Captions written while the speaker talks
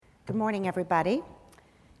Good morning, everybody.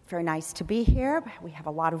 Very nice to be here. We have a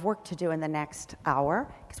lot of work to do in the next hour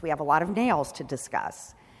because we have a lot of nails to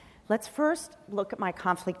discuss. Let's first look at my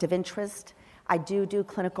conflict of interest. I do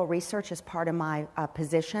clinical research as part of my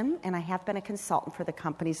position, and I have been a consultant for the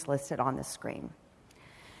companies listed on the screen.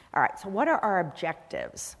 All right, so what are our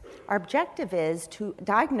objectives? Our objective is to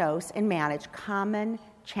diagnose and manage common,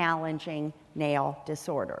 challenging nail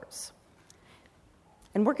disorders.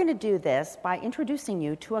 And we're going to do this by introducing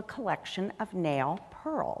you to a collection of nail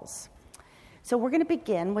pearls. So we're going to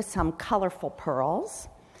begin with some colorful pearls,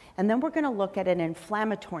 and then we're going to look at an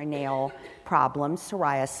inflammatory nail problem,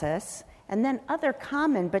 psoriasis, and then other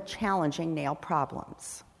common but challenging nail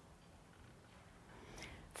problems.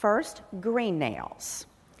 First, green nails.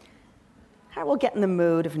 All right, we'll get in the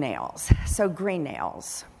mood of nails. So green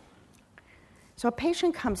nails. So a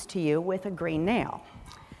patient comes to you with a green nail.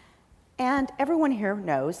 And everyone here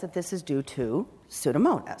knows that this is due to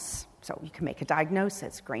Pseudomonas. So you can make a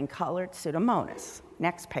diagnosis, green-colored Pseudomonas.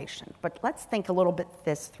 Next patient. But let's think a little bit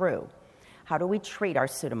this through. How do we treat our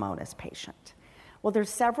Pseudomonas patient? Well,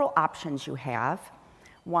 there's several options you have.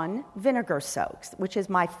 One, vinegar soaks, which is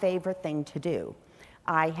my favorite thing to do.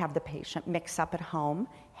 I have the patient mix up at home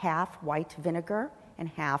half white vinegar and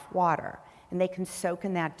half water. And they can soak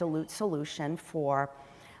in that dilute solution for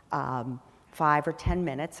 5 or 10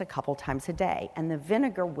 minutes a couple times a day, and the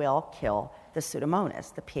vinegar will kill the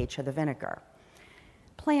Pseudomonas, the pH of the vinegar.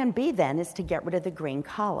 Plan B then is to get rid of the green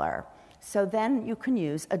color. So then you can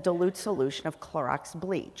use a dilute solution of Clorox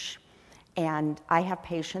bleach. And I have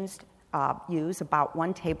patients use about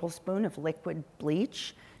 1 tablespoon of liquid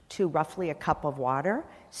bleach to roughly a cup of water,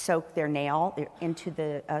 soak their nail into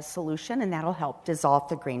the solution, and that'll help dissolve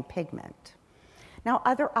the green pigment. Now,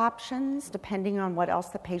 other options, depending on what else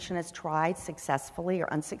the patient has tried successfully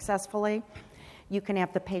or unsuccessfully, you can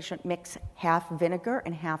have the patient mix half vinegar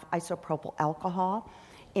and half isopropyl alcohol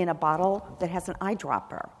in a bottle that has an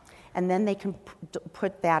eyedropper. And then they can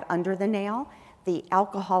put that under the nail. The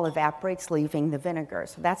alcohol evaporates, leaving the vinegar.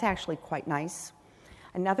 So that's actually quite nice.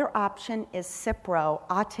 Another option is Cipro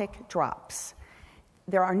Otic drops.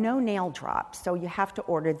 There are no nail drops, so you have to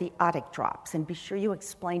order the Otic drops, and be sure you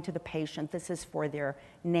explain to the patient this is for their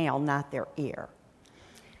nail, not their ear.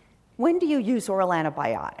 When do you use oral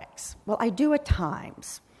antibiotics? Well, I do at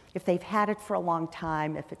times. If they've had it for a long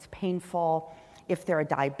time, if it's painful, if they're a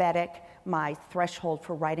diabetic, my threshold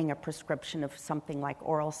for writing a prescription of something like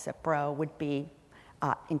oral Cipro would be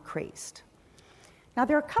increased. Now,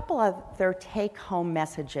 there are a couple of other take-home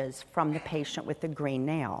messages from the patient with the green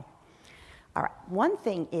nail. All right, one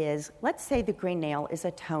thing is, let's say the green nail is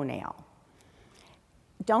a toenail.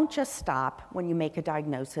 Don't just stop when you make a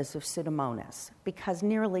diagnosis of Pseudomonas, because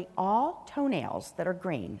nearly all toenails that are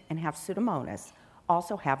green and have Pseudomonas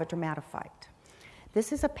also have a dermatophyte.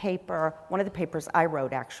 This is a paper, one of the papers I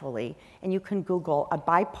wrote actually, and you can Google a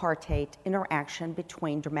bipartite interaction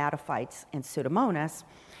between dermatophytes and Pseudomonas,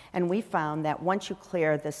 and we found that once you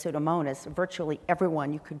clear the Pseudomonas, virtually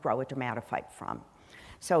everyone you could grow a dermatophyte from.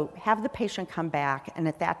 So have the patient come back, and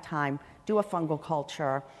at that time, do a fungal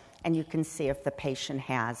culture, and you can see if the patient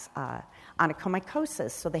has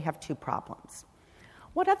onychomycosis, so they have 2 problems.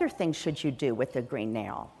 What other things should you do with the green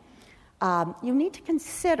nail? You need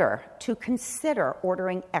to consider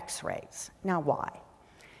ordering x-rays. Now, why?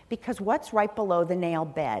 Because what's right below the nail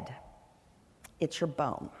bed? It's your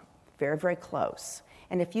bone, very, very close.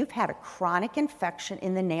 And if you've had a chronic infection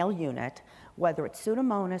in the nail unit, whether it's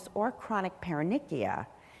Pseudomonas or chronic paronychia,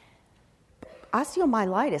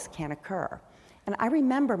 osteomyelitis can occur. And I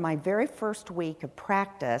remember my very first week of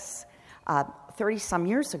practice 30-some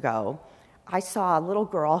years ago, I saw a little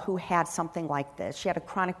girl who had something like this. She had a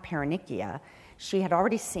chronic paronychia. She had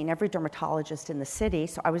already seen every dermatologist in the city,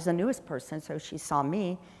 so I was the newest person, so she saw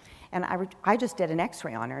me. And I just did an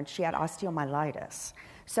x-ray on her, and she had osteomyelitis.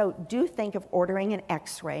 So do think of ordering an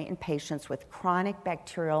x-ray in patients with chronic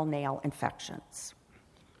bacterial nail infections.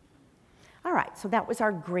 All right, so that was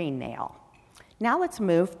our green nail. Now let's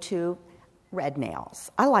move to red nails.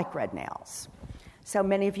 I like red nails. So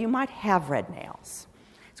many of you might have red nails.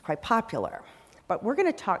 It's quite popular. But we're going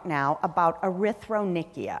to talk now about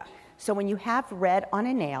erythronychia. So when you have red on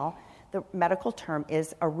a nail, the medical term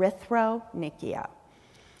is erythronychia.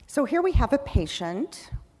 So here we have a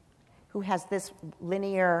patient who has this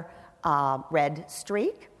linear red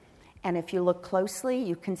streak. And if you look closely,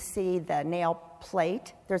 you can see the nail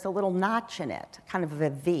plate. There's a little notch in it, kind of a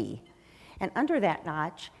V. And under that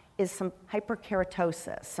notch is some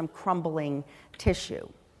hyperkeratosis, some crumbling tissue.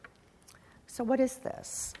 So what is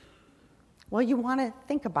this? Well, you want to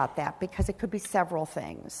think about that because it could be several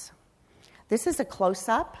things. This is a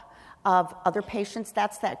close-up of other patients.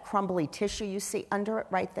 That's that crumbly tissue you see under it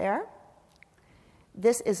right there.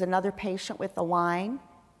 This is another patient with a line,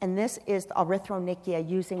 and this is erythronychia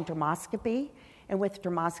using dermoscopy. And with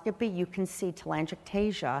dermoscopy, you can see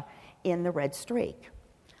telangiectasia in the red streak.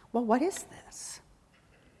 Well, what is this?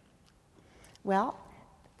 Well,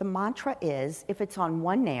 the mantra is, if it's on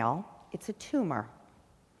one nail, it's a tumor.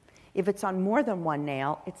 If it's on more than one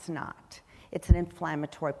nail, it's not. It's an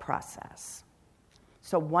inflammatory process.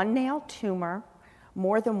 So one nail, tumor.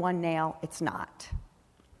 More than one nail, it's not.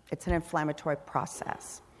 It's an inflammatory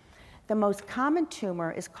process. The most common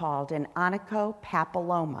tumor is called an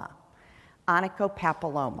onychopapilloma.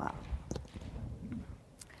 Onychopapilloma.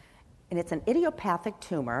 And it's an idiopathic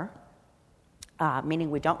tumor,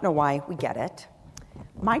 meaning we don't know why we get it.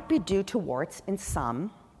 Might be due to warts in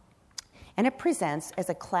some. And it presents as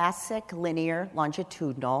a classic linear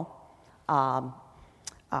longitudinal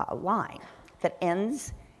line that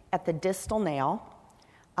ends at the distal nail,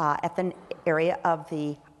 at the area of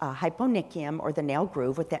the hyponychium or the nail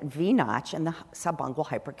groove with that V notch and the subungual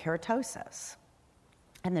hyperkeratosis.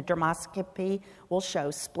 And the dermoscopy will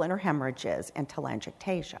show splinter hemorrhages and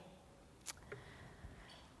telangiectasia.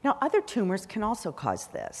 Now, other tumors can also cause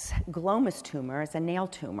this. Glomus tumor is a nail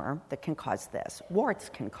tumor that can cause this. Warts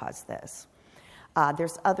can cause this.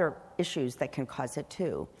 There's other issues that can cause it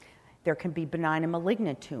too. There can be benign and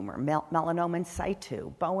malignant tumor, melanoma in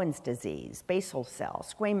situ, Bowen's disease, basal cell,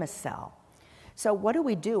 squamous cell. So what do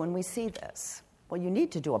we do when we see this? Well, you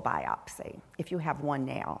need to do a biopsy if you have one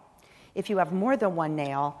nail. If you have more than one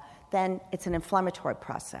nail, then it's an inflammatory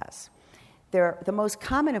process. The most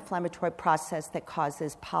common inflammatory process that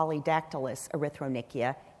causes polydactylous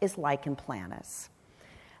erythronychia is lichen planus.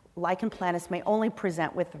 Lichen planus may only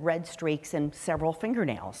present with red streaks in several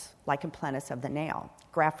fingernails, lichen planus of the nail.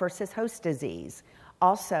 Graft versus host disease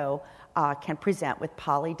also can present with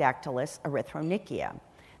polydactylous erythronychia.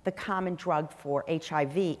 The common drug for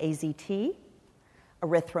HIV, AZT,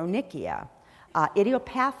 erythronychia.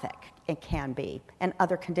 Idiopathic, it can be, and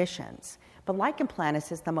other conditions. But lichen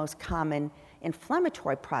planus is the most common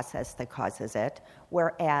inflammatory process that causes it,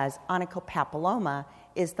 whereas onychopapilloma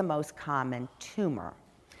is the most common tumor.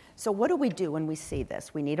 So what do we do when we see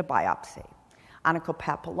this? We need a biopsy.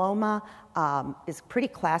 Onychopapilloma is pretty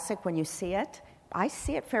classic when you see it. I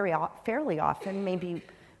see it fairly often, maybe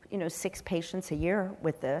 6 patients a year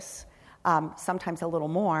with this, sometimes a little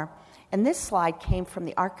more. And this slide came from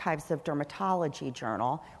the Archives of Dermatology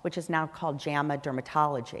journal, which is now called JAMA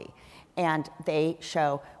Dermatology. And they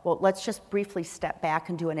show, well, let's just briefly step back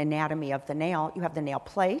and do an anatomy of the nail. You have the nail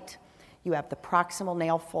plate. You have the proximal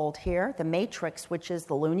nail fold here. The matrix, which is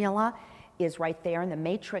the lunula, is right there. And the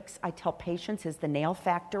matrix, I tell patients, is the nail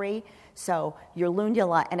factory. So your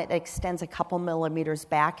lunula, and it extends a couple millimeters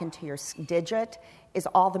back into your digit, is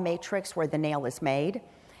all the matrix where the nail is made.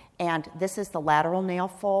 And this is the lateral nail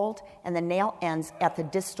fold, and the nail ends at the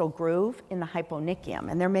distal groove in the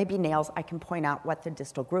hyponychium. And there may be nails I can point out what the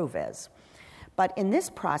distal groove is. But in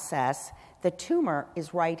this process, the tumor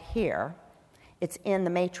is right here. It's in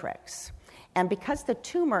the matrix. And because the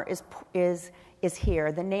tumor is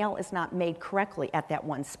here, the nail is not made correctly at that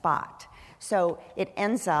one spot. So it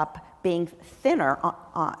ends up being thinner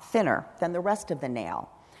than the rest of the nail.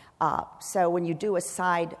 So when you do a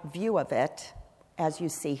side view of it, as you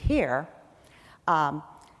see here,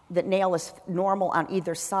 the nail is normal on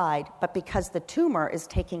either side, but because the tumor is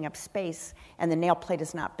taking up space and the nail plate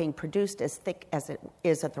is not being produced as thick as it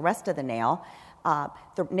is at the rest of the nail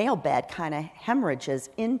bed kind of hemorrhages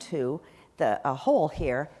into a hole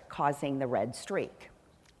here, causing the red streak.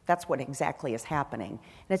 That's what exactly is happening.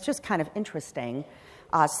 And it's just kind of interesting.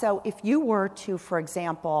 So if you were to, for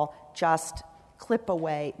example, just clip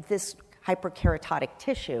away this hyperkeratotic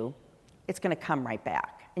tissue, it's going to come right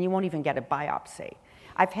back, and you won't even get a biopsy.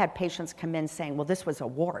 I've had patients come in saying, well, this was a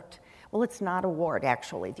wart. Well, it's not a wart,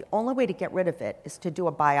 actually. The only way to get rid of it is to do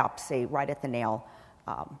a biopsy right at the nail,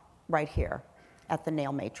 right here, at the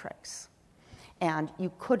nail matrix. And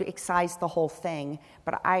you could excise the whole thing,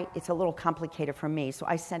 but it's a little complicated for me, so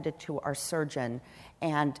I send it to our surgeon,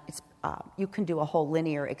 and you can do a whole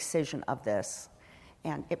linear excision of this,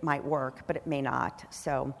 and it might work, but it may not.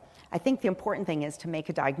 So I think the important thing is to make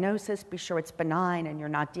a diagnosis, be sure it's benign, and you're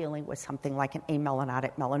not dealing with something like an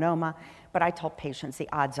amelanotic melanoma. But I tell patients the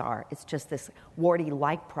odds are it's just this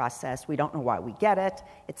warty-like process. We don't know why we get it.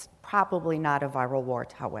 It's probably not a viral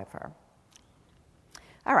wart, however.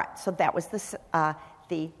 All right, so that was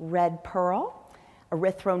the red pearl,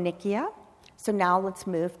 erythronychia. So now let's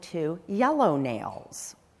move to yellow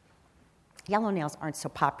nails. Yellow nails aren't so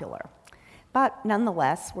popular, but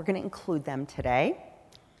nonetheless, we're going to include them today.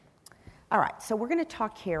 All right, so we're going to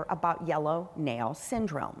talk here about yellow nail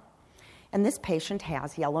syndrome. And this patient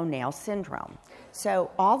has yellow nail syndrome.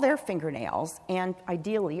 So all their fingernails and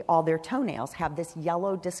ideally all their toenails have this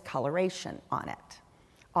yellow discoloration on it,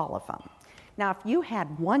 all of them. Now, if you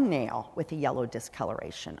had one nail with a yellow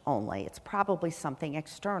discoloration only, it's probably something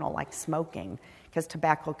external like smoking, because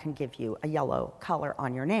tobacco can give you a yellow color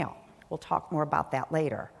on your nail. We'll talk more about that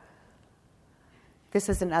later. This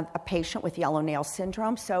is a patient with yellow nail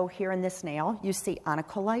syndrome. So here in this nail, you see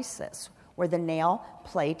onycholysis, where the nail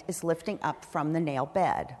plate is lifting up from the nail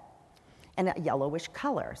bed, and a yellowish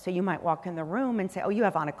color. So you might walk in the room and say, oh, you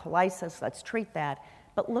have onycholysis, let's treat that.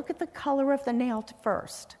 But look at the color of the nail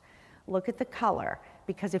first. Look at the color,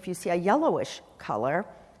 because if you see a yellowish color,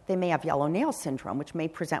 they may have yellow nail syndrome, which may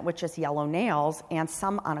present with just yellow nails and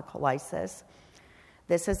some onycholysis.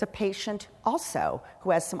 This is a patient also who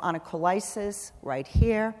has some onycholysis right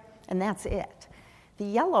here, and that's it. The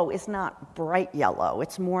yellow is not bright yellow.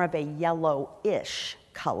 It's more of a yellowish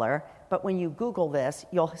color, but when you Google this,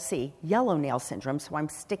 you'll see yellow nail syndrome, so I'm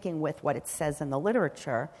sticking with what it says in the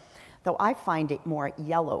literature, though I find it more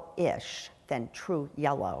yellowish than true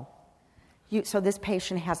yellow. So this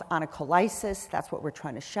patient has onycholysis, that's what we're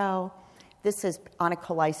trying to show. This is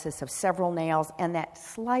onycholysis of several nails and that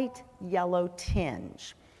slight yellow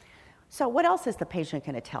tinge. So what else is the patient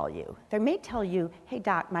going to tell you? They may tell you, hey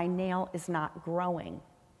doc, my nail is not growing.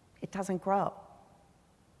 It doesn't grow.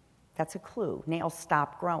 That's a clue. Nails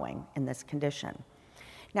stop growing in this condition.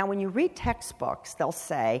 Now when you read textbooks, they'll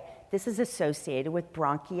say this is associated with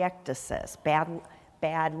bronchiectasis,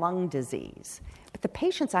 bad lung disease. But the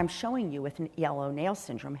patients I'm showing you with yellow nail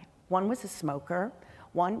syndrome, one was a smoker,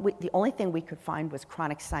 the only thing we could find was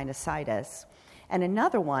chronic sinusitis, and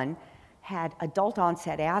another one had adult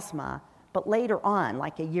onset asthma, but later on,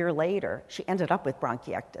 like a year later, she ended up with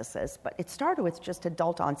bronchiectasis, but it started with just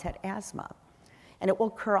adult onset asthma. And it will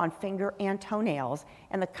occur on finger and toenails,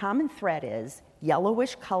 and the common thread is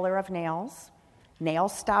yellowish color of nails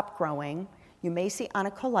stop growing, you may see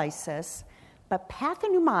onycholysis, but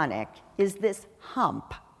pathognomonic is this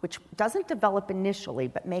hump, which doesn't develop initially,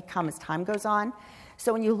 but may come as time goes on.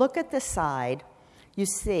 So when you look at this side, you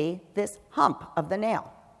see this hump of the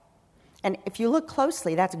nail. And if you look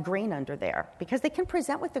closely, that's green under there, because they can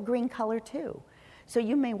present with the green color too. So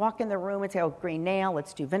you may walk in the room and say, oh, green nail,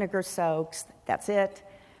 let's do vinegar soaks, that's it.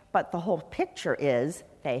 But the whole picture is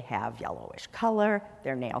they have yellowish color,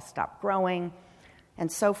 their nails stop growing,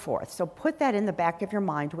 and so forth. So put that in the back of your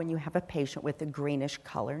mind when you have a patient with the greenish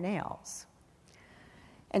color nails.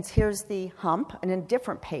 And here's the hump in a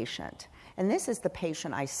different patient. And this is the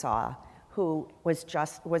patient I saw who was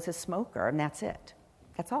a smoker, and that's it.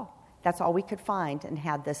 That's all. That's all we could find and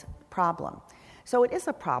had this problem. So it is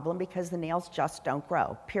a problem because the nails just don't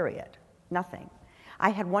grow, period. Nothing. I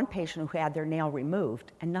had one patient who had their nail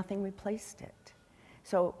removed and nothing replaced it.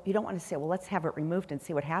 So you don't want to say, well, let's have it removed and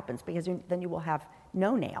see what happens, because then you will have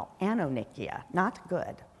no nail, anonychia, not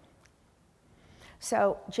good.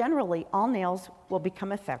 So generally, all nails will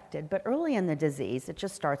become affected, but early in the disease, it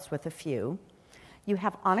just starts with a few. You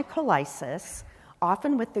have onycholysis,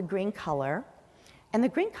 often with the green color, and the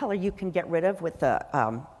green color you can get rid of with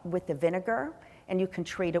the vinegar, and you can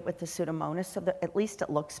treat it with the Pseudomonas so that at least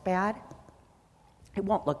it looks bad. It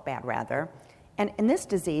won't look bad, rather. And in this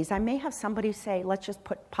disease, I may have somebody say, let's just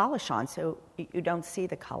put polish on so you don't see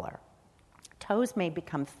the color. Toes may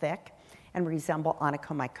become thick and resemble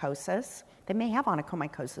onychomycosis. They may have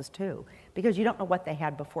onychomycosis too, because you don't know what they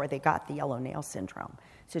had before they got the yellow nail syndrome.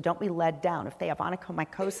 So don't be led down. If they have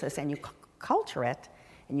onychomycosis and you culture it,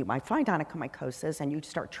 and you might find onychomycosis and you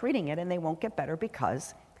start treating it and they won't get better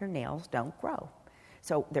because their nails don't grow.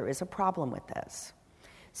 So there is a problem with this.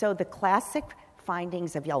 So the classic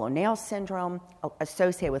findings of yellow nail syndrome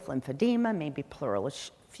associated with lymphedema may be pleural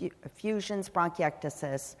effusions,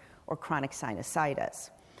 bronchiectasis, or chronic sinusitis.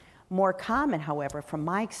 More common, however, from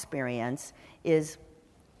my experience, is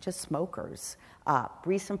just smokers,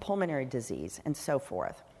 recent pulmonary disease, and so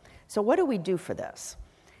forth. So what do we do for this?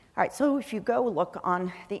 All right, so if you go look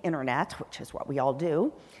on the internet, which is what we all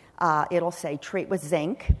do, it'll say treat with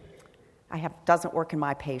zinc. Doesn't work in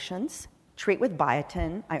my patients. Treat with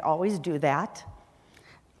biotin. I always do that.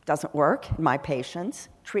 Doesn't work in my patients.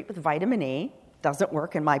 Treat with vitamin E. Doesn't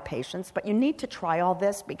work in my patients. But you need to try all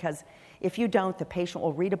this, because if you don't, the patient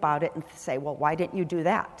will read about it and say, well, why didn't you do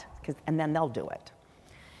that? And then they'll do it.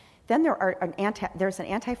 Then there's an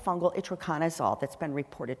antifungal itraconazole that's been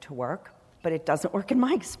reported to work, but it doesn't work in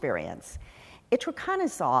my experience.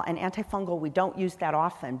 Itraconazole, an antifungal we don't use that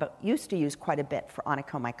often, but used to use quite a bit for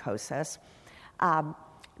onychomycosis,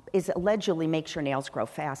 is allegedly makes your nails grow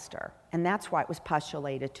faster, and that's why it was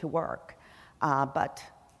postulated to work. but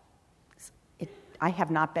I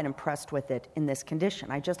have not been impressed with it in this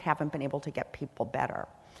condition. I just haven't been able to get people better.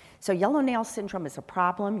 So yellow nail syndrome is a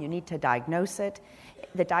problem. You need to diagnose it.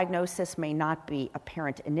 The diagnosis may not be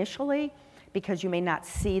apparent initially because you may not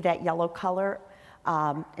see that yellow color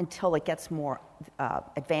until it gets more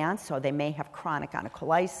advanced. So they may have chronic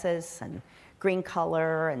onycholysis and green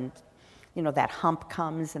color, and that hump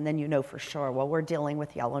comes, and then you know for sure, well, we're dealing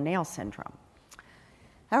with yellow nail syndrome.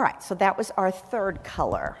 All right, so that was our third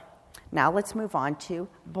color. Now let's move on to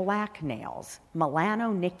black nails.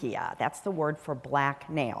 Melanonychia, that's the word for black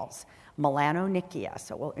nails. Melanonychia.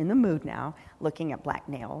 So we're in the mood now, looking at black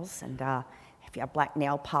nails. And if you have black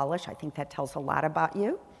nail polish, I think that tells a lot about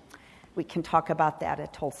you. We can talk about that. I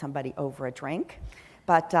told somebody over a drink.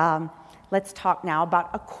 But let's talk now about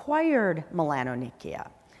acquired melanonychia.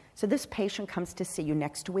 So this patient comes to see you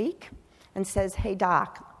next week and says, hey,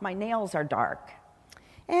 doc, my nails are dark.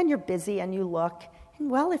 And you're busy and you look.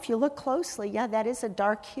 Well, if you look closely, yeah, that is a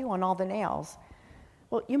dark hue on all the nails.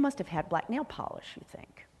 Well, you must have had black nail polish, you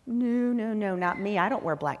think. No, not me. I don't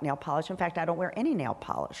wear black nail polish. In fact, I don't wear any nail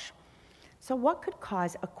polish. So what could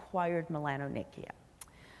cause acquired melanonychia?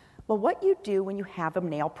 Well, what you do when you have a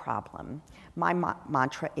nail problem, my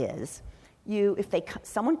mantra is,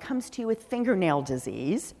 someone comes to you with fingernail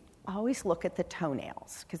disease, always look at the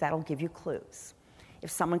toenails, because that'll give you clues. If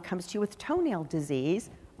someone comes to you with toenail disease,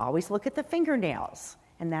 always look at the fingernails,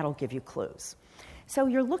 and that'll give you clues. So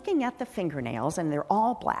you're looking at the fingernails, and they're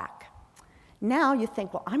all black. Now you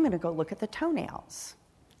think, well, I'm going to go look at the toenails.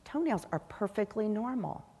 Toenails are perfectly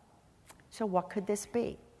normal. So what could this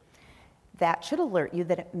be? That should alert you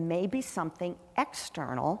that it may be something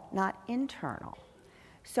external, not internal.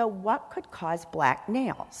 So what could cause black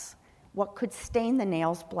nails? What could stain the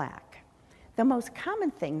nails black? The most common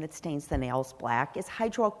thing that stains the nails black is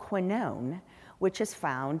hydroquinone, which is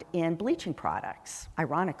found in bleaching products,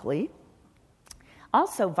 ironically.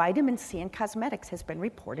 Also, vitamin C in cosmetics has been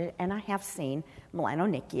reported, and I have seen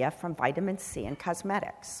melanonychia from vitamin C in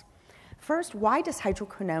cosmetics. First, why does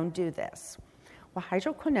hydroquinone do this? Well,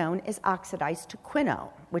 hydroquinone is oxidized to quinone,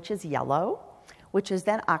 which is yellow, which is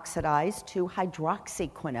then oxidized to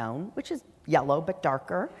hydroxyquinone, which is yellow but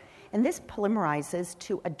darker, and this polymerizes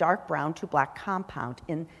to a dark brown to black compound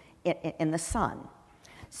in the sun.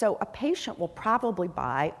 So a patient will probably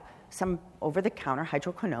buy some over-the-counter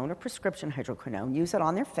hydroquinone or prescription hydroquinone, use it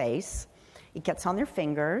on their face, it gets on their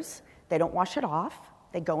fingers, they don't wash it off,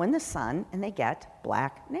 they go in the sun, and they get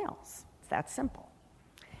black nails. It's that simple.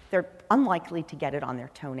 They're unlikely to get it on their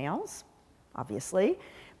toenails, obviously,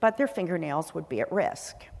 but their fingernails would be at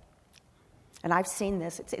risk. And I've seen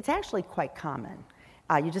this, it's actually quite common.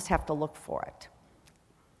 You just have to look for it.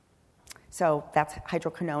 So that's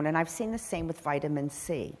hydroquinone, and I've seen the same with vitamin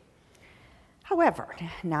C. However,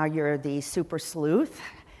 now you're the super sleuth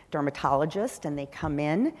dermatologist, and they come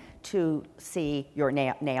in to see your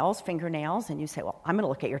nails, fingernails, and you say, well, I'm going to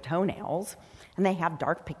look at your toenails, and they have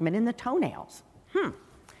dark pigment in the toenails.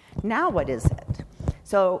 Now what is it?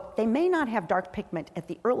 So they may not have dark pigment at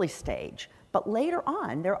the early stage, but later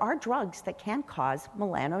on, there are drugs that can cause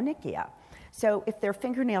melanonychia. So if their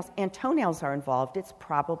fingernails and toenails are involved, it's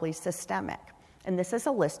probably systemic. And this is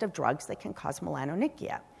a list of drugs that can cause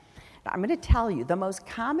melanonychia. Now, I'm going to tell you, the most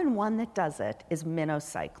common one that does it is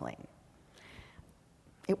minocycline.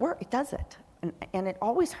 It does it, and it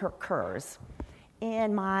always occurs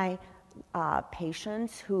in my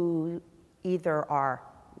patients who either are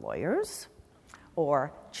lawyers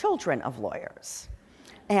or children of lawyers.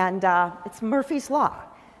 And it's Murphy's Law.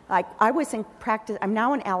 Like, I was in practice, I'm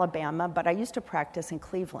now in Alabama, but I used to practice in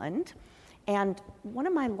Cleveland. And one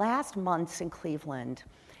of my last months in Cleveland,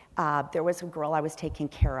 there was a girl I was taking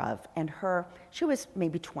care of, and she was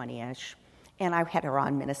maybe 20-ish, and I had her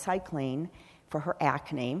on minocycline for her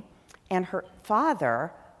acne, and her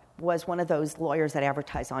father was one of those lawyers that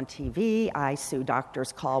advertise on TV, I sue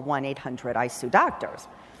doctors, call 1-800-I-SUE-DOCTORS.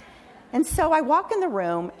 And so I walk in the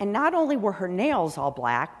room, and not only were her nails all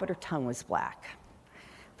black, but her tongue was black.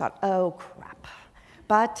 Thought, oh, crap.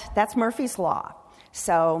 But that's Murphy's Law.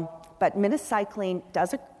 But minocycline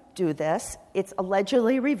does do this. It's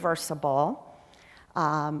allegedly reversible.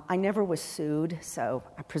 I never was sued, so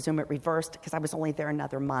I presume it reversed because I was only there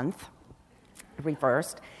another month. It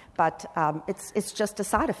reversed. But it's just a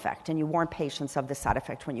side effect, and you warn patients of the side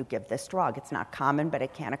effect when you give this drug. It's not common, but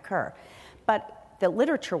it can occur. But the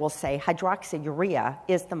literature will say hydroxyurea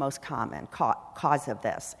is the most common cause of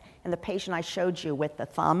this. And the patient I showed you with the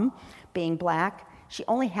thumb being black, she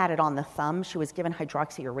only had it on the thumb. She was given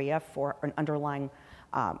hydroxyurea for an underlying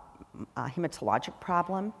hematologic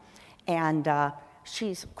problem. And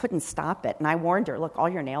she couldn't stop it. And I warned her, look, all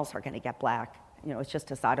your nails are going to get black. It's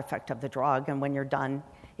just a side effect of the drug. And when you're done,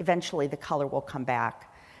 eventually the color will come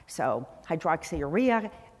back. So hydroxyurea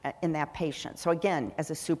in that patient. So again, as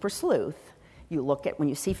a super sleuth, when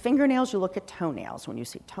you see fingernails, you look at toenails. When you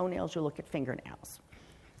see toenails, you look at fingernails.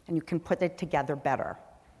 And you can put it together better.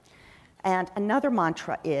 And another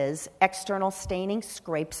mantra is external staining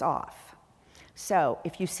scrapes off. So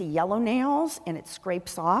if you see yellow nails and it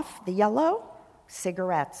scrapes off the yellow,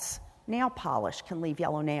 cigarettes, nail polish can leave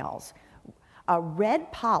yellow nails. A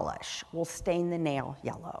red polish will stain the nail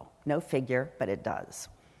yellow. No figure, but it does.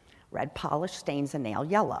 Red polish stains a nail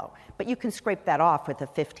yellow. But you can scrape that off with a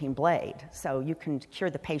 15 blade, so you can cure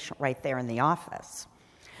the patient right there in the office.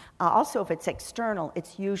 Also, if it's external,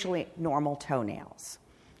 it's usually normal toenails.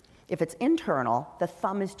 If it's internal, the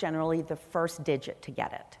thumb is generally the first digit to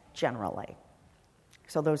get it, generally.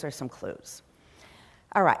 So those are some clues.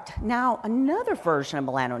 All right, now another version of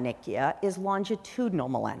melanonychia is longitudinal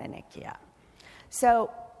melanonychia.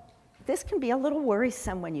 So this can be a little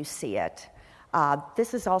worrisome when you see it.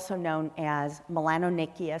 This is also known as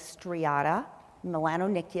melanonychia striata.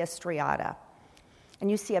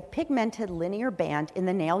 And you see a pigmented linear band in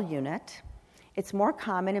the nail unit. It's more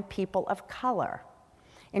common in people of color.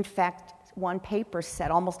 In fact, one paper said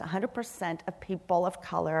almost 100% of people of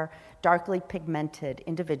color, darkly pigmented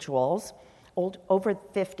individuals, over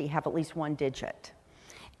 50 have at least one digit.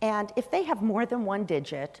 And if they have more than one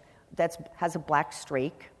digit that has a black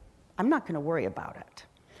streak, I'm not going to worry about it.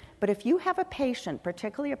 But if you have a patient,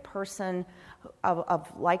 particularly a person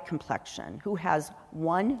of light complexion, who has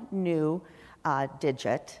one new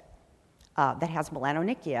digit that has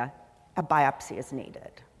melanonychia, a biopsy is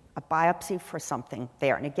needed. A biopsy for something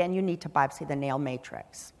there. And again, you need to biopsy the nail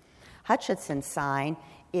matrix. Hutchinson sign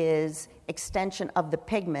is extension of the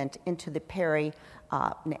pigment into the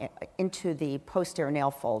posterior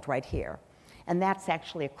nail fold right here. And that's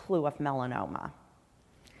actually a clue of melanoma.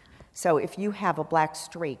 So if you have a black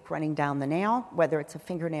streak running down the nail, whether it's a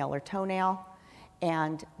fingernail or toenail,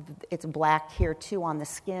 and it's black here too on the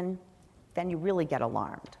skin, then you really get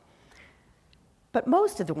alarmed. But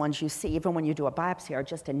most of the ones you see, even when you do a biopsy, are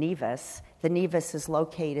just a nevus. The nevus is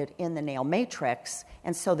located in the nail matrix,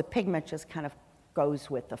 and so the pigment just kind of goes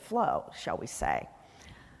with the flow, shall we say.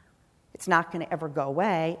 It's not going to ever go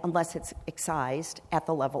away unless it's excised at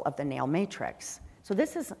the level of the nail matrix. So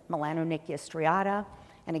this is melanonychia striata,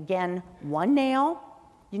 and again, one nail,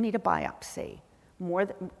 you need a biopsy,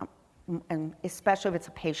 and especially if it's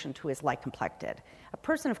a patient who is light complected. A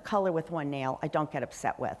person of color with one nail, I don't get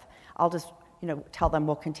upset with. I'll just tell them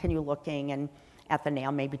we'll continue looking and at the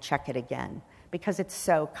nail, maybe check it again, because it's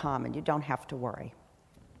so common. You don't have to worry.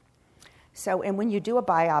 So, and when you do a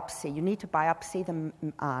biopsy, you need to biopsy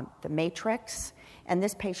the matrix. And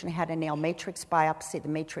this patient had a nail matrix biopsy.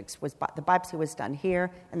 The biopsy was done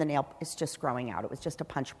here, and the nail is just growing out. It was just a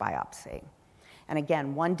punch biopsy. And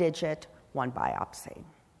again, one digit, one biopsy.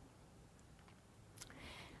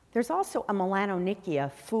 There's also a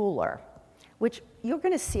melanonychia fuller, which you're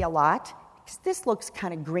going to see a lot. This looks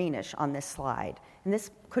kind of greenish on this slide, and this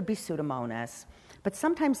could be Pseudomonas. But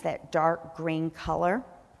sometimes that dark green color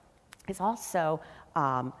is also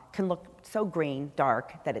can look so green,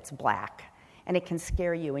 dark, that it's black. And it can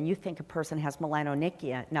scare you, and you think a person has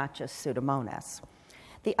melanonychia, not just Pseudomonas.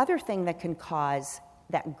 The other thing that can cause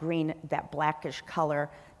that green, that blackish color,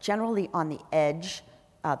 generally on the edge,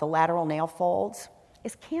 the lateral nail folds,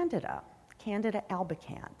 is Candida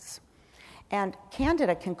albicans. And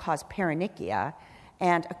Candida can cause paronychia,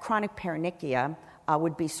 and a chronic paronychia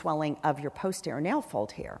would be swelling of your posterior nail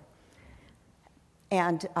fold here.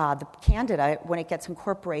 And the Candida, when it gets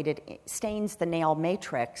incorporated, it stains the nail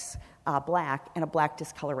matrix black, and a black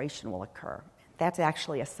discoloration will occur. That's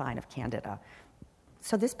actually a sign of Candida.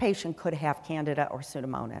 So this patient could have Candida or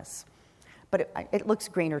Pseudomonas. But it looks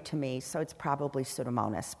greener to me, so it's probably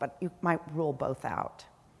Pseudomonas, but you might rule both out.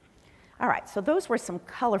 All right, so those were some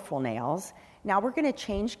colorful nails. Now we're going to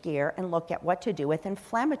change gear and look at what to do with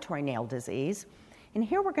inflammatory nail disease. And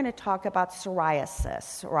here we're going to talk about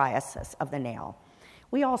psoriasis of the nail.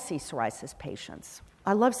 We all see psoriasis patients.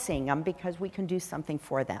 I love seeing them because we can do something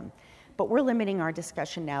for them. But we're limiting our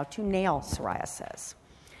discussion now to nail psoriasis.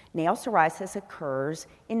 Nail psoriasis occurs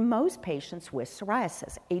in most patients with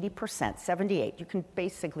psoriasis, 80%, 78%. You can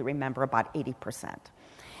basically remember about 80%.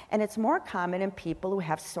 And it's more common in people who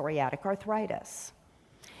have psoriatic arthritis.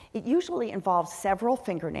 It usually involves several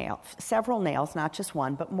nails, not just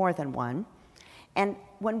one, but more than one. And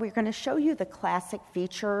when we're going to show you the classic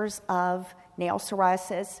features of nail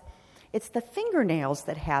psoriasis, it's the fingernails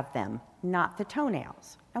that have them, not the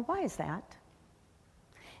toenails. Now, why is that?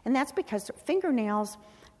 And that's because fingernails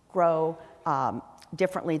grow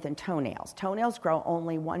differently than toenails. Toenails grow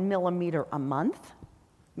only 1 millimeter a month,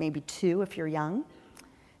 maybe 2 if you're young.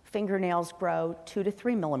 Fingernails grow 2 to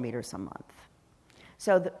 3 millimeters a month.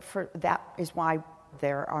 So that is why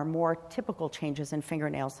there are more typical changes in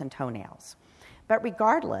fingernails than toenails. But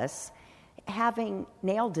regardless, having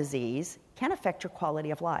nail disease can affect your quality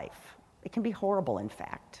of life. It can be horrible, in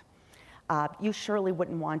fact. You surely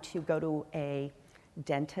wouldn't want to go to a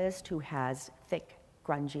dentist who has thick,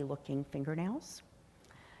 grungy-looking fingernails.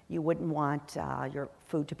 You wouldn't want your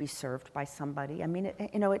food to be served by somebody. I mean,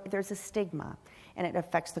 there's a stigma, and it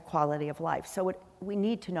affects the quality of life. So we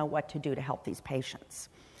need to know what to do to help these patients.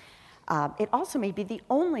 It also may be the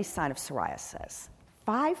only sign of psoriasis.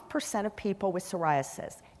 5% of people with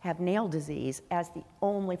psoriasis have nail disease as the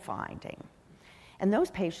only finding. And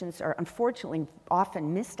those patients are unfortunately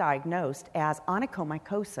often misdiagnosed as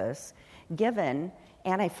onychomycosis. Given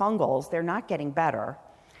antifungals, they're not getting better.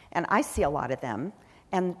 And I see a lot of them,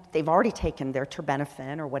 and they've already taken their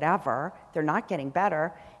terbinafine or whatever. They're not getting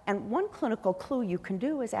better. And one clinical clue you can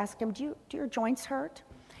do is ask them, do your joints hurt?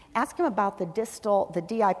 Ask them about the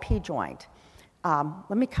DIP joint.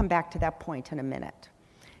 Let me come back to that point in a minute.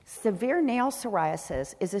 Severe nail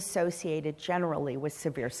psoriasis is associated generally with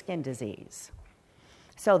severe skin disease.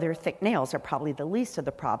 So their thick nails are probably the least of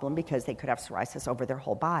the problem because they could have psoriasis over their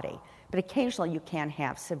whole body. But occasionally you can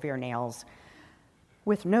have severe nails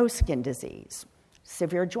with no skin disease.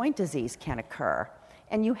 Severe joint disease can occur.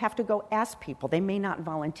 And you have to go ask people. They may not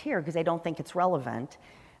volunteer because they don't think it's relevant.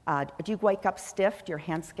 Do you wake up stiff? Do your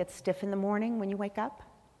hands get stiff in the morning when you wake up?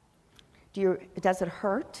 Does it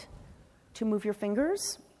hurt to move your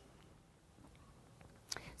fingers?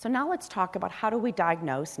 So now let's talk about how do we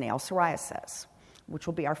diagnose nail psoriasis, which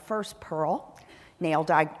will be our first pearl, nail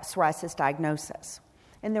psoriasis diagnosis.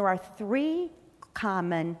 And there are 3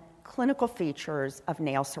 common clinical features of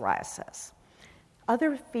nail psoriasis.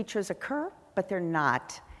 Other features occur, but they're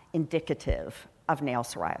not indicative of nail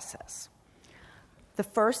psoriasis. The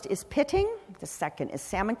first is pitting, the second is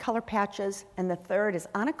salmon color patches, and the third is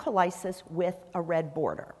onycholysis with a red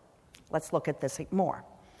border. Let's look at this more.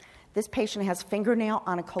 This patient has fingernail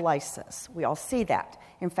onycholysis. We all see that.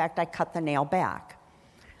 In fact, I cut the nail back.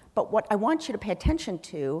 But what I want you to pay attention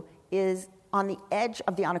to is on the edge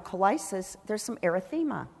of the onycholysis, there's some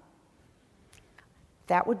erythema.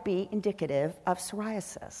 That would be indicative of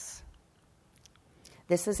psoriasis.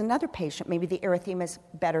 This is another patient. Maybe the erythema is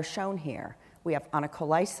better shown here. We have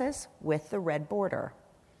onycholysis with the red border.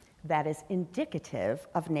 That is indicative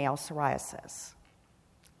of nail psoriasis.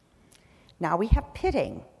 Now we have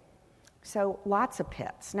pitting. So lots of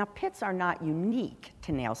pits. Now pits are not unique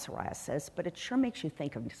to nail psoriasis, but it sure makes you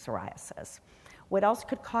think of psoriasis. What else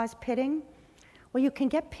could cause pitting? Well, you can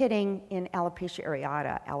get pitting in alopecia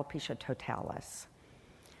areata, alopecia totalis.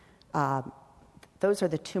 Those are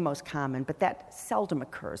the 2 most common, but that seldom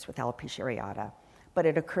occurs with alopecia areata. But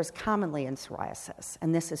it occurs commonly in psoriasis.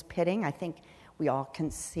 And this is pitting. I think we all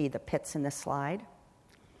can see the pits in this slide.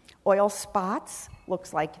 Oil spots,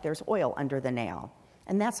 looks like there's oil under the nail.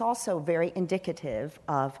 And that's also very indicative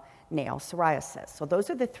of nail psoriasis. So those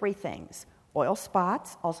are the 3 things. Oil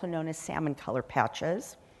spots, also known as salmon color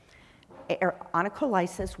patches,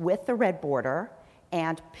 onycholysis with the red border,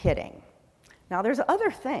 and pitting. Now there's other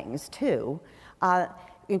things too,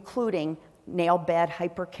 including nail bed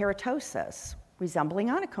hyperkeratosis, resembling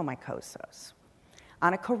onychomycosis.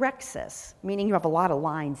 Onychorexis, meaning you have a lot of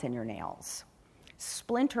lines in your nails.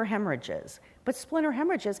 Splinter hemorrhages, but splinter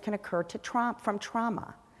hemorrhages can occur from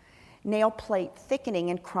trauma. Nail plate thickening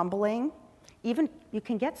and crumbling, even you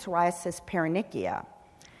can get psoriasis paronychia.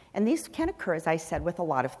 And these can occur, as I said, with a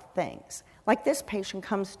lot of things. Like this patient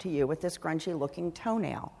comes to you with this grungy-looking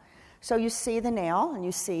toenail. So you see the nail and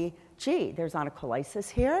you see, gee, there's onycholysis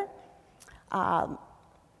here.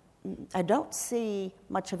 I don't see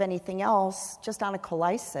much of anything else, just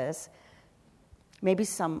onycholysis, maybe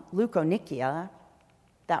some leukonychia.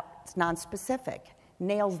 That's nonspecific.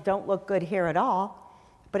 Nails don't look good here at all,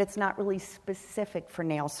 but it's not really specific for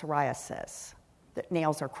nail psoriasis. The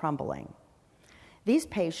nails are crumbling. These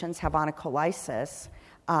patients have onycholysis,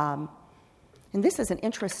 and this is an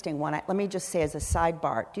interesting one. Let me just say as a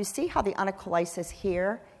sidebar, do you see how the onycholysis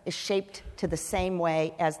here is shaped to the same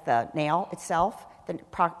way as the nail itself,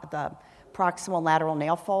 the proximal lateral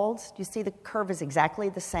nail folds? Do you see the curve is exactly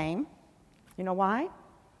the same? You know why?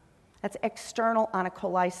 That's external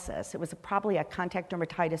onycholysis. It was probably a contact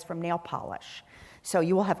dermatitis from nail polish. So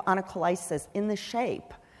you will have onycholysis in the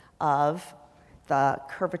shape of the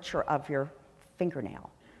curvature of your fingernail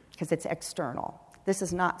because it's external. This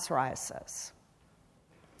is not psoriasis.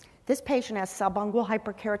 This patient has subungual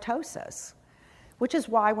hyperkeratosis, which is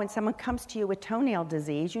why when someone comes to you with toenail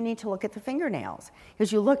disease, you need to look at the fingernails.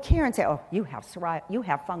 Because you look here and say, oh, you have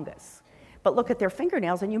fungus. But look at their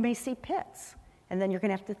fingernails and you may see pits. And then you're going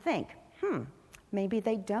to have to think, maybe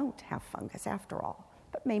they don't have fungus after all.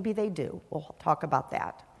 But maybe they do. We'll talk about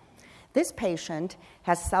that. This patient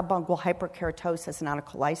has subungual hyperkeratosis and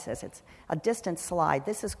onycholysis. It's a distant slide.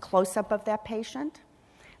 This is close-up of that patient.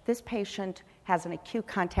 This patient has an acute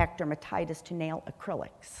contact dermatitis to nail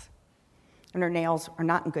acrylics. And her nails are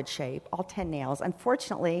not in good shape, all 10 nails.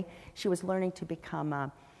 Unfortunately, she was learning to become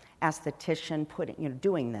an esthetician,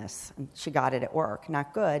 doing this, and she got it at work.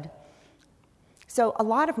 Not good. So a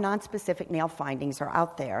lot of nonspecific nail findings are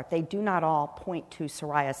out there. They do not all point to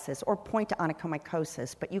psoriasis or point to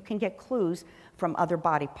onychomycosis, but you can get clues from other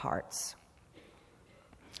body parts.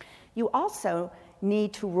 You also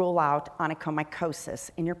need to rule out onychomycosis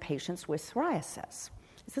in your patients with psoriasis.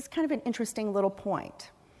 This is kind of an interesting little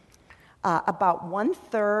point. About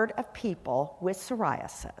 1/3 of people with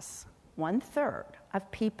psoriasis, 1/3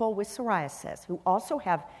 of people with psoriasis who also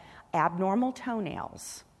have abnormal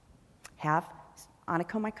toenails have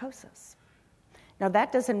onychomycosis. Now,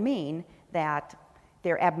 that doesn't mean that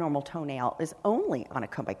their abnormal toenail is only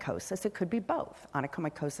onychomycosis. It could be both,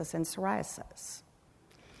 onychomycosis and psoriasis.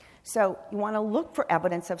 So you want to look for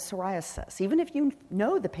evidence of psoriasis, even if you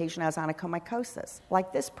know the patient has onychomycosis,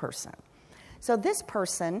 like this person. So this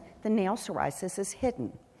person, the nail psoriasis is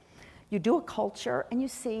hidden. You do a culture and you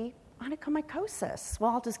see onychomycosis.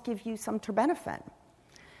 Well, I'll just give you some terbinafine.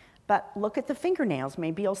 But look at the fingernails.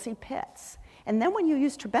 Maybe you'll see pits. And then when you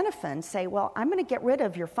use terbinafine, say, well, I'm going to get rid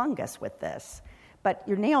of your fungus with this. But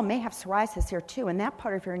your nail may have psoriasis here too, and that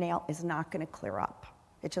part of your nail is not going to clear up.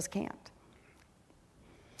 It just can't.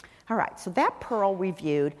 All right, so that Pearl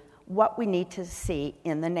reviewed what we need to see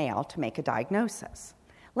in the nail to make a diagnosis.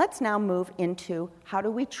 Let's now move into how do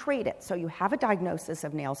we treat it. So you have a diagnosis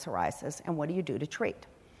of nail psoriasis, and what do you do to treat?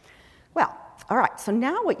 Well, all right, so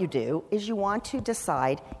now what you do is you want to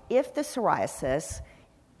decide if the psoriasis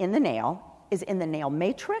in the nail is in the nail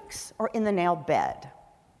matrix or in the nail bed.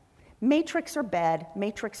 Matrix or bed,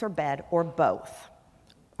 or both.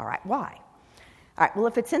 All right, why? All right, well,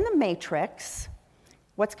 if it's in the matrix,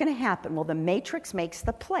 what's going to happen? Well, the matrix makes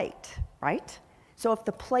the plate, right? So if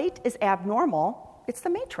the plate is abnormal, it's the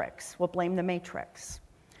matrix. We'll blame the matrix.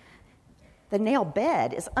 The nail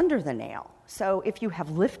bed is under the nail. So if you have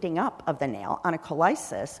lifting up of the nail,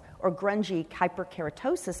 onycholysis, or grungy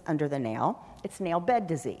hyperkeratosis under the nail, it's nail bed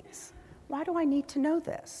disease. Why do I need to know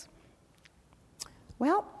this?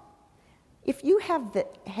 Well, if you have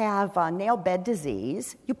nail bed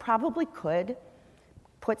disease, you probably could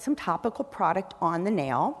put some topical product on the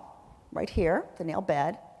nail, right here, the nail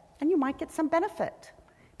bed, and you might get some benefit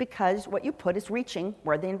because what you put is reaching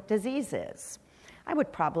where the disease is. I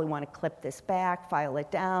would probably want to clip this back, file it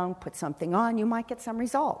down, put something on, you might get some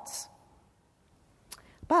results.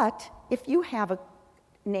 But if you have a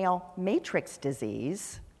nail matrix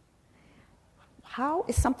disease, how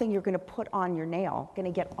is something you're going to put on your nail going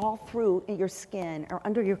to get all through your skin or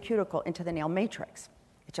under your cuticle into the nail matrix?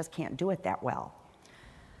 It just can't do it that well.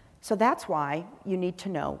 So that's why you need to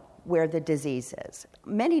know where the disease is.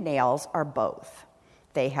 Many nails are both.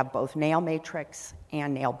 They have both nail matrix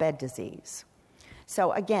and nail bed disease.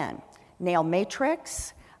 So again, nail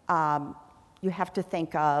matrix, you have to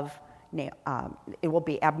think of, it will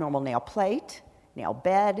be abnormal nail plate, nail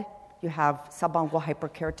bed, you have subungual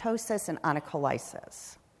hyperkeratosis and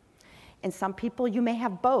onycholysis. In some people, you may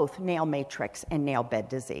have both nail matrix and nail bed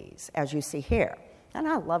disease, as you see here. And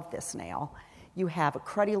I love this nail. You have a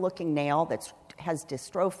cruddy-looking nail that has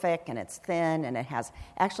dystrophic, and it's thin, and it has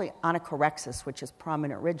actually onychorexis, which is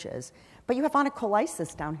prominent ridges. But you have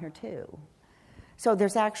onycholysis down here, too. So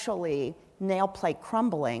there's actually nail plate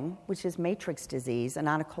crumbling, which is matrix disease, and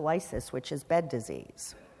onycholysis, which is bed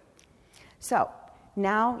disease. So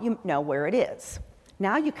now you know where it is.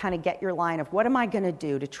 Now you kind of get your line of what am I going to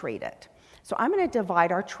do to treat it? So I'm going to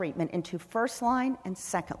divide our treatment into first line and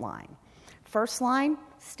second line. First line,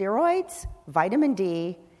 steroids, vitamin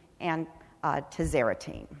D, and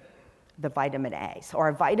tazarotene, the vitamin A. So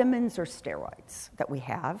our vitamins or steroids that we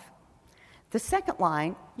have. The second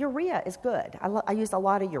line, urea is good. I use a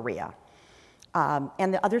lot of urea.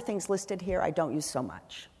 And the other things listed here, I don't use so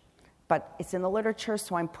much. But it's in the literature,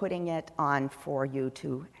 so I'm putting it on for you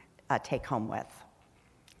to take home with.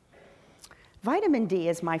 Vitamin D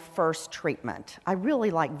is my first treatment. I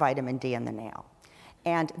really like vitamin D in the nail.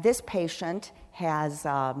 And this patient has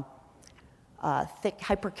thick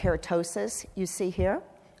hyperkeratosis, you see here,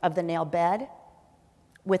 of the nail bed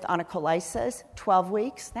with onycholysis, 12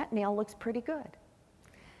 weeks. That nail looks pretty good.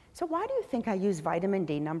 So why do you think I use vitamin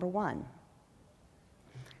D, number one?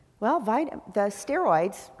 Well, the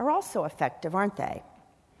steroids are also effective, aren't they?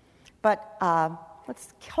 But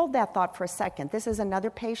let's hold that thought for a second. This is another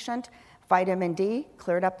patient. Vitamin D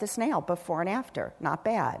cleared up this nail before and after. Not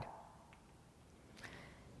bad.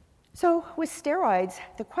 So with steroids,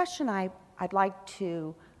 the question I'd like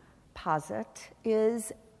to posit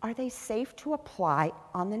is, are they safe to apply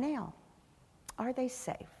on the nail? Are they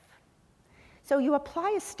safe? So you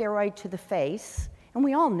apply a steroid to the face, and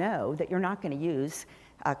we all know that you're not going to use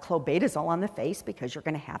clobetasol on the face because you're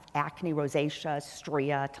going to have acne, rosacea,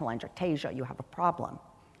 stria, telangiectasia. You have a problem.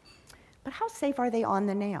 But how safe are they on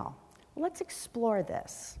the nail? Well, let's explore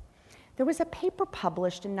this. There was a paper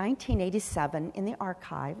published in 1987 in the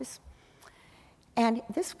archives, and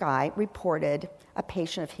this guy reported a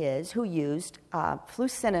patient of his who used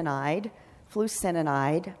fluocinolone,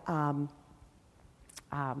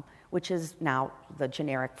 which is now the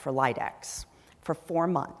generic for Lidex,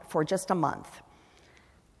 for just a month.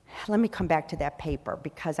 Let me come back to that paper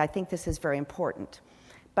because I think this is very important.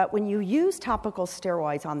 But when you use topical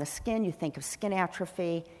steroids on the skin, you think of skin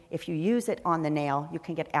atrophy. If you use it on the nail, you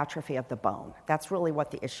can get atrophy of the bone. That's really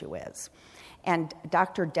what the issue is. And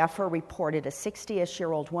Dr. Deffer reported a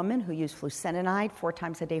 60-ish-year-old woman who used fluocinolone 4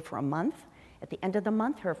 times a day for a month. At the end of the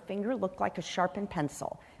month, her finger looked like a sharpened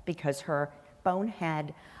pencil because her bone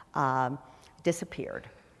had disappeared.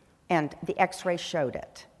 And the x-ray showed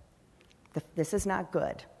it. This is not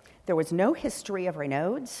good. There was no history of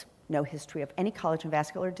Raynaud's, no history of any collagen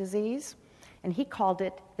vascular disease, and he called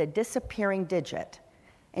it the disappearing digit.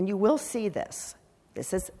 And you will see this.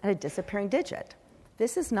 This is a disappearing digit.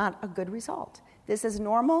 This is not a good result. This is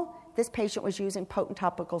normal. This patient was using potent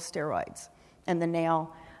topical steroids, and the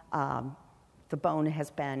nail, the bone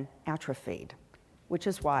has been atrophied, which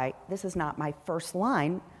is why this is not my first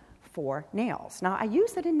line for nails. Now, I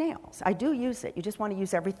use it in nails. I do use it. You just want to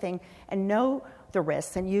use everything and know the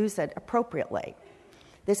risks and use it appropriately.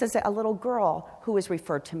 This is a little girl who was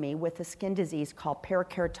referred to me with a skin disease called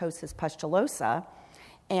parakeratosis pustulosa,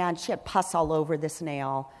 and she had pus all over this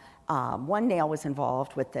nail. One nail was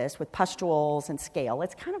involved with this, with pustules and scale.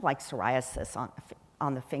 It's kind of like psoriasis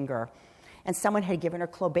on the finger. And someone had given her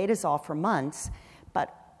clobetasol for months,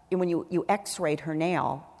 but when you x-rayed her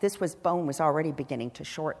nail, bone was already beginning to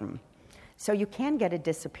shorten. So you can get a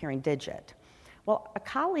disappearing digit. Well, a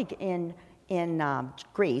colleague in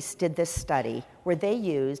Greece did this study where they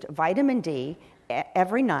used vitamin D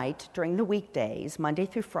every night during the weekdays, Monday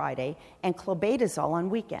through Friday, and clobetasol on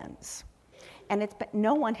weekends. And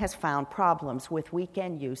no one has found problems with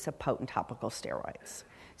weekend use of potent topical steroids.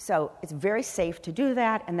 So it's very safe to do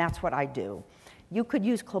that, and that's what I do. You could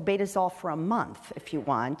use clobetasol for a month if you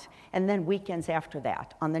want, and then weekends after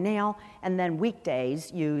that on the nail, and then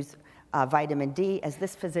weekdays use vitamin D, as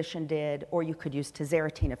this physician did, or you could use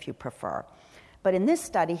tazarotene if you prefer. But in this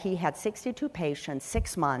study, he had 62 patients,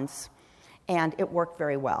 6 months, and it worked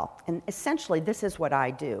very well. And essentially, this is what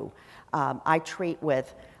I do. I treat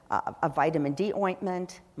with a vitamin D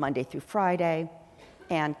ointment Monday through Friday,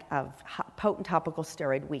 and potent topical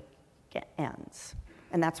steroid weekends.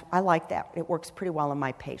 And I like that. It works pretty well in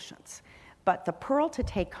my patients. But the pearl to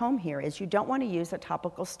take home here is you don't want to use a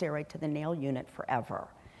topical steroid to the nail unit forever.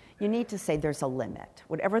 You need to say there's a limit.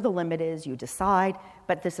 Whatever the limit is, you decide,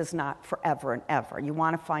 but this is not forever and ever. You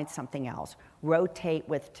want to find something else. Rotate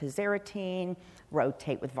with tazarotene,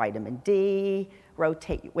 rotate with vitamin D,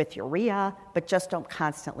 rotate with urea, but just don't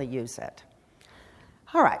constantly use it.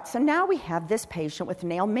 All right, so now we have this patient with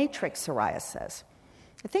nail matrix psoriasis.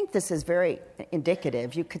 I think this is very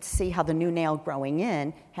indicative. You could see how the new nail growing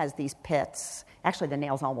in has these pits. Actually, the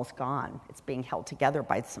nail's almost gone. It's being held together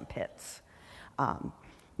by some pits.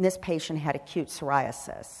 This patient had acute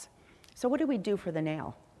psoriasis. So what do we do for the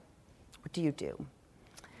nail? What do you do?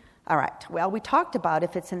 All right, well, we talked about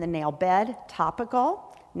if it's in the nail bed,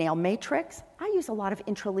 topical, nail matrix. I use a lot of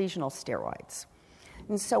intralesional steroids.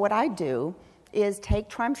 And so what I do is take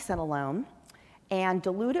triamcinolone and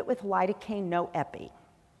dilute it with lidocaine, no epi.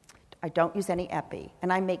 I don't use any epi.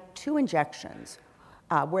 And I make 2 injections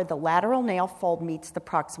where the lateral nail fold meets the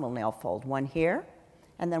proximal nail fold, one here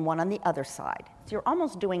and then one on the other side. So you're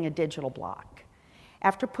almost doing a digital block.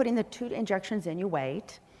 After putting the 2 injections in, you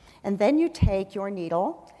wait, and then you take your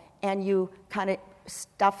needle and you kind of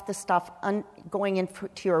stuff the stuff going into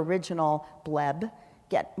your original bleb,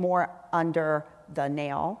 get more under the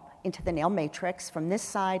nail, into the nail matrix from this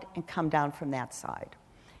side and come down from that side.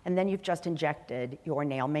 And then you've just injected your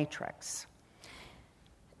nail matrix.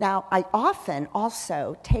 Now, I often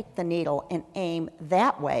also take the needle and aim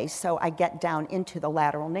that way so I get down into the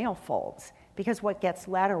lateral nail folds, because what gets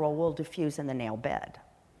lateral will diffuse in the nail bed.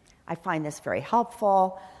 I find this very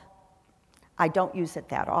helpful. I don't use it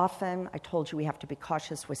that often. I told you we have to be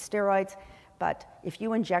cautious with steroids, but if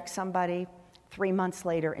you inject somebody, 3 months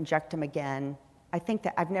later, inject them again, I think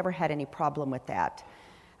that I've never had any problem with that.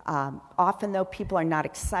 Often, though, people are not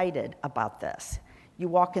excited about this. You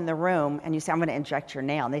walk in the room and you say, I'm going to inject your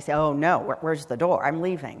nail. And they say, oh, no, where's the door? I'm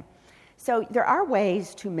leaving. So there are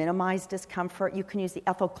ways to minimize discomfort. You can use the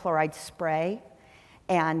ethyl chloride spray,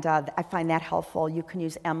 and I find that helpful. You can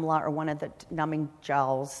use EMLA or one of the numbing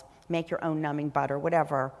gels, make your own numbing butter,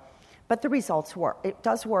 whatever. But the results work. It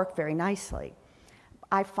does work very nicely.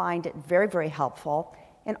 I find it very, very helpful.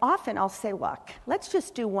 And often I'll say, look, let's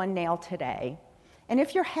just do one nail today. And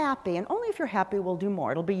if you're happy, and only if you're happy, we'll do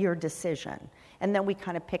more. It'll be your decision. And then we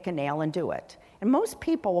kind of pick a nail and do it. And most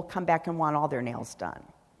people will come back and want all their nails done.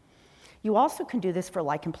 You also can do this for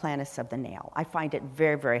lichen planus of the nail. I find it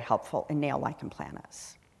very, very helpful in nail lichen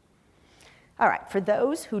planus. All right, for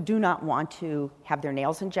those who do not want to have their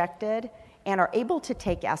nails injected and are able to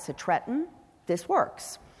take acitretin, this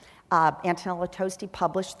works. Antonella Tosti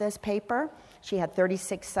published this paper. She had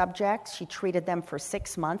 36 subjects. She treated them for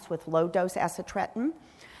 6 months with low-dose acitretin.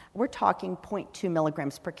 We're talking 0.2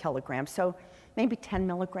 milligrams per kilogram, so maybe 10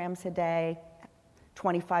 milligrams a day,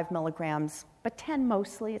 25 milligrams, but 10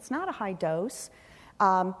 mostly. It's not a high dose.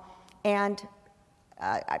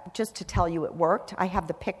 Just to tell you it worked, I have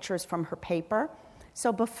the pictures from her paper.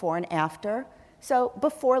 So before and after. So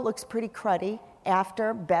before looks pretty cruddy.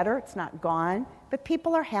 After, better, it's not gone. But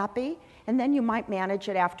people are happy. And then you might manage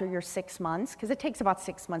it after your 6 months, because it takes about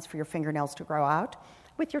 6 months for your fingernails to grow out,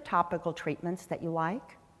 with your topical treatments that you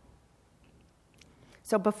like.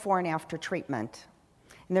 So before and after treatment.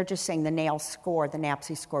 And they're just saying the nail score, the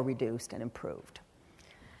NAPSI score reduced and improved.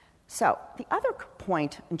 So the other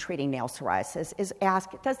point in treating nail psoriasis is ask,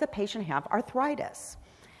 does the patient have arthritis?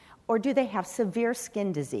 Or do they have severe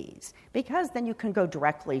skin disease? Because then you can go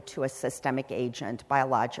directly to a systemic agent,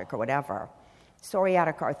 biologic or whatever.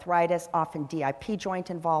 Psoriatic arthritis, often DIP joint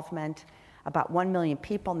involvement. About 1 million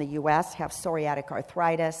people in the US have psoriatic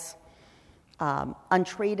arthritis.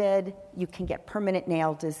 Untreated, you can get permanent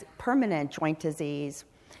joint disease.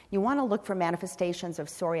 You want to look for manifestations of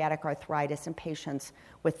psoriatic arthritis in patients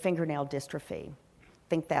with fingernail dystrophy. I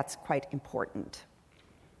think that's quite important.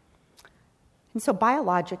 And so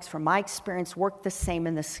biologics, from my experience, work the same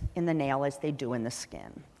in the nail as they do in the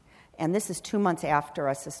skin. And this is 2 months after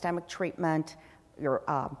a systemic treatment.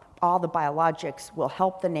 All the biologics will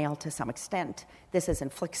help the nail to some extent. This is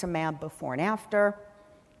infliximab before and after.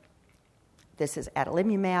 This is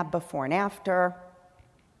adalimumab before and after.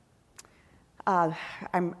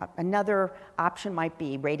 Another option might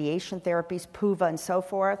be radiation therapies, PUVA, and so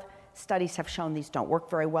forth. Studies have shown these don't work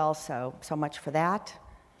very well, so much for that.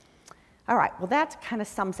 All right, well, that kind of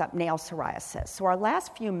sums up nail psoriasis. So our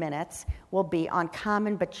last few minutes will be on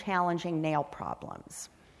common but challenging nail problems.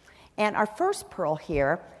 And our first pearl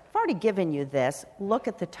here, I've already given you this, look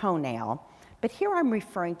at the toenail. But here I'm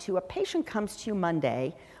referring to a patient comes to you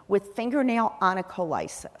Monday with fingernail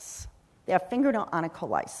onycholysis. They have fingernail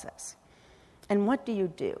onycholysis. And what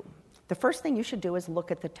do? The first thing you should do is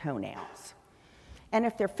look at the toenails. And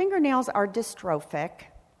if their fingernails are dystrophic,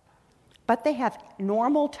 but they have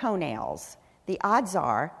normal toenails, the odds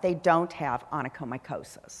are they don't have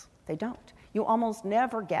onychomycosis. They don't. You almost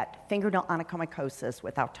never get fingernail onychomycosis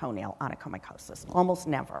without toenail onychomycosis. Almost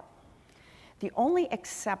never. The only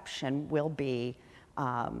exception will be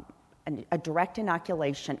a direct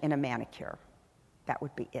inoculation in a manicure. That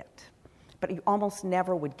would be it. But you almost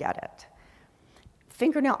never would get it.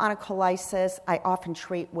 Fingernail onycholysis, I often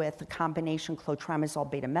treat with a combination clotrimazole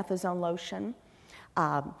betamethasone lotion.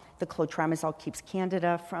 The clotrimazole keeps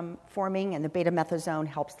candida from forming, and the betamethasone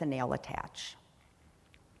helps the nail attach.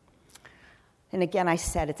 And again, I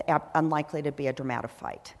said it's unlikely to be a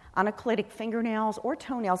dermatophyte. Onycholytic fingernails or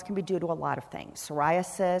toenails can be due to a lot of things.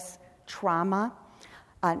 Psoriasis, trauma.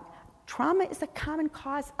 Trauma is a common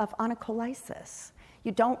cause of onycholysis.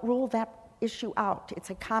 You don't rule that issue out. It's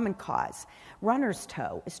a common cause. Runner's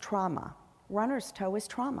toe is trauma. Runner's toe is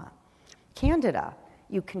trauma. Candida,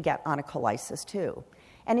 you can get onycholysis too.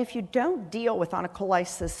 And if you don't deal with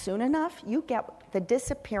onycholysis soon enough, you get the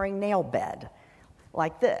disappearing nail bed,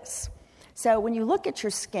 like this. So when you look at your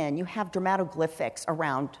skin, you have dermatoglyphics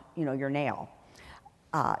around, your nail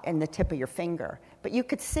and the tip of your finger. But you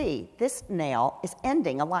could see this nail is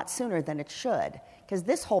ending a lot sooner than it should, because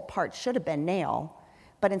this whole part should have been nail,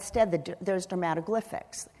 but instead there's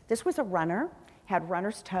dermatoglyphics. This was a runner, had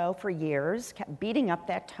runner's toe for years, kept beating up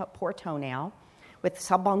that poor toenail with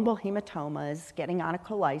subungual hematomas, getting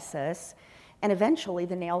onycholysis, and eventually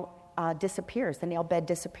the nail disappears. The nail bed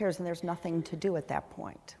disappears, and there's nothing to do at that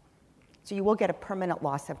point. So you will get a permanent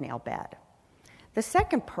loss of nail bed. The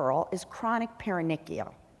second pearl is chronic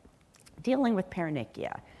paronychia, dealing with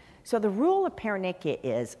paronychia. So the rule of paronychia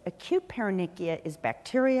is acute paronychia is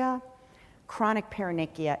bacteria, chronic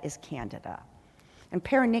paronychia is candida. And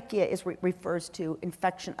paronychia refers to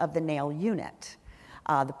infection of the nail unit,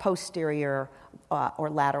 the posterior or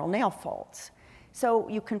lateral nail folds. So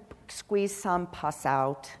you can squeeze some pus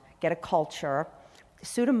out, get a culture.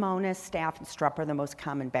 Pseudomonas, staph, and strep are the most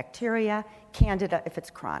common bacteria, candida if it's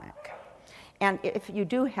chronic. And if you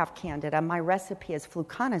do have candida, my recipe is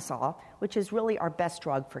fluconazole, which is really our best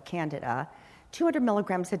drug for candida, 200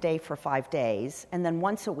 milligrams a day for 5 days, and then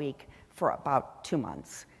once a week for about 2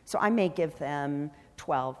 months. So I may give them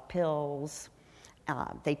 12 pills.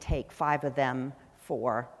 They take 5 of them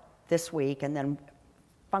for this week, and then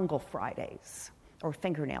fungal Fridays or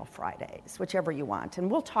fingernail Fridays, whichever you want.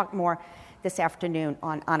 And we'll talk more this afternoon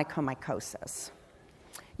on onychomycosis.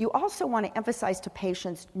 You also want to emphasize to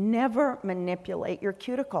patients, never manipulate your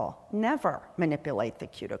cuticle. Never manipulate the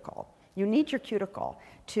cuticle. You need your cuticle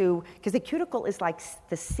because the cuticle is like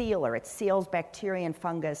the sealer. It seals bacteria and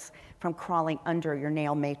fungus from crawling under your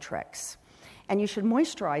nail matrix. And you should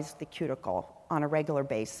moisturize the cuticle on a regular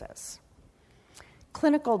basis.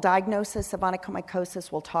 Clinical diagnosis of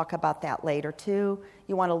onychomycosis, we'll talk about that later too.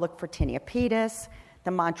 You want to look for tinea pedis.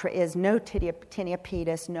 The mantra is no tinea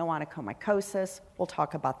pedis, no onychomycosis. We'll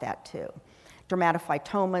talk about that too.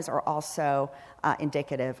 Dermatophytomas are also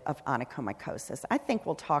indicative of onychomycosis. I think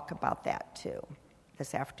we'll talk about that too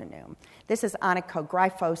this afternoon. This is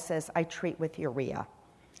onychogryphosis. I treat with urea.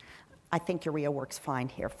 I think urea works fine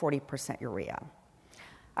here, 40% urea.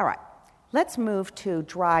 All right, let's move to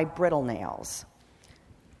dry brittle nails.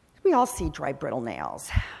 We all see dry brittle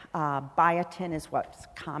nails. Biotin is what's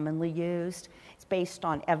commonly used. It's based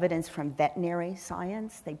on evidence from veterinary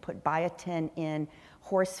science. They put biotin in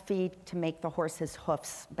horse feed to make the horse's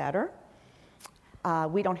hoofs better.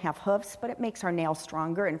 We don't have hoofs, but it makes our nails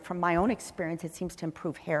stronger. And from my own experience, it seems to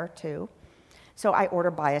improve hair too. So I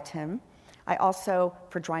order biotin. I also,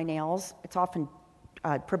 for dry nails,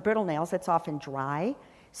 for brittle nails, it's often dry.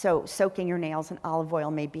 So soaking your nails in olive oil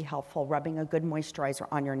may be helpful. Rubbing a good moisturizer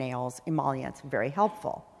on your nails, emollients, very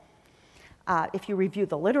helpful. If you review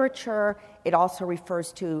the literature, it also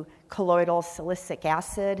refers to colloidal silicic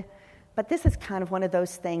acid. But this is kind of one of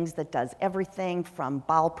those things that does everything from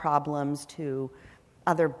bowel problems to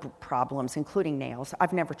other problems, including nails.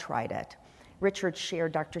 I've never tried it. Richard Scheer,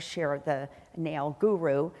 Dr. Scheer, the nail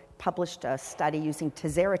guru, published a study using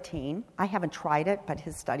tazarotene. I haven't tried it, but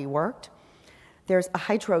his study worked. There's a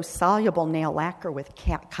hydrosoluble nail lacquer with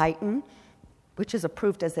chitin, which is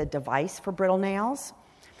approved as a device for brittle nails.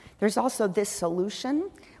 There's also this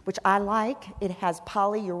solution, which I like. It has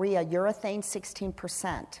polyurea urethane,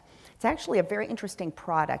 16%. It's actually a very interesting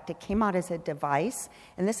product. It came out as a device,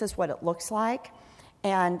 and this is what it looks like.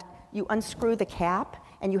 And you unscrew the cap,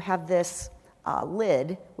 and you have this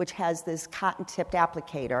lid, which has this cotton-tipped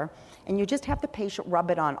applicator, and you just have the patient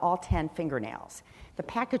rub it on all 10 fingernails. The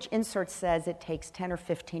package insert says it takes 10 or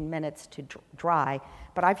 15 minutes to dry,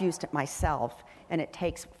 but I've used it myself, and it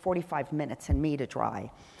takes 45 minutes in me to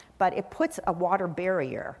dry. But it puts a water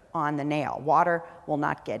barrier on the nail. Water will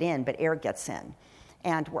not get in, but air gets in.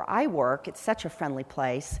 And where I work, it's such a friendly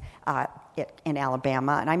place in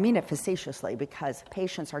Alabama, and I mean it facetiously because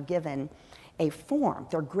patients are given a form.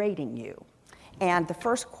 They're grading you. And the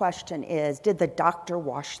first question is, did the doctor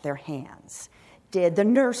wash their hands? Did the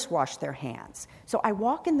nurse wash their hands? So I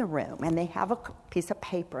walk in the room, and they have a piece of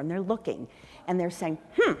paper, and they're looking, and they're saying,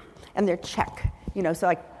 and they're check. So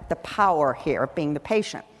like the power here being the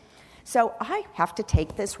patient. So I have to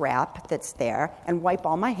take this wrap that's there and wipe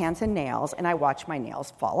all my hands and nails, and I watch my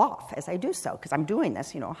nails fall off as I do so, because I'm doing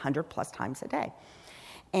this, 100 plus times a day.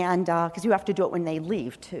 And because you have to do it when they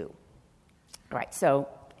leave, too. All right, so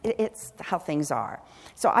it's how things are.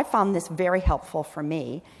 So I found this very helpful for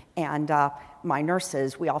me, and my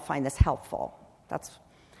nurses, we all find this helpful. That's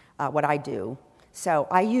what I do. So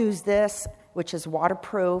I use this, which is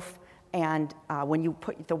waterproof, and when you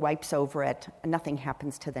put the wipes over it, nothing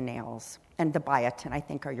happens to the nails. And the biotin, I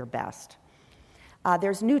think, are your best.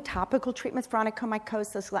 There's new topical treatments for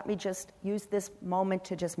onychomycosis. Let me just use this moment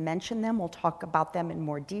to just mention them. We'll talk about them in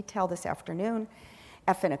more detail this afternoon.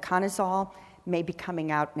 Efinaconazole may be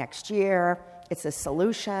coming out next year. It's a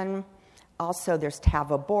solution. Also, there's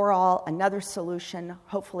tavoborol, another solution,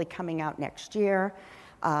 hopefully coming out next year.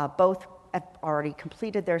 Both have already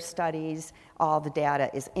completed their studies. All the data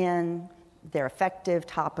is in. They're effective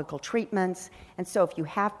topical treatments. And so if you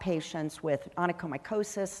have patients with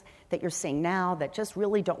onychomycosis that you're seeing now that just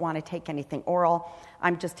really don't want to take anything oral,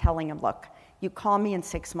 I'm just telling them, look, you call me in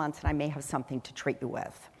 6 months and I may have something to treat you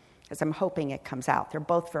with, because I'm hoping it comes out. They're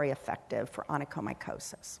both very effective for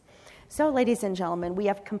onychomycosis. So, ladies and gentlemen, we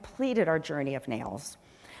have completed our journey of nails.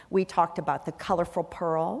 We talked about the colorful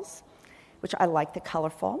pearls, which I like the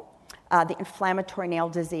colorful, the inflammatory nail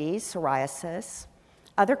disease, psoriasis,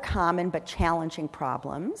 other common but challenging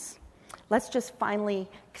problems. Let's just finally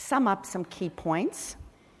sum up some key points.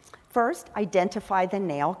 First, identify the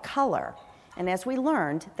nail color. And as we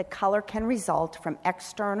learned, the color can result from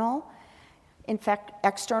external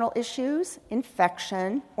issues,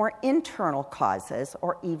 infection, or internal causes,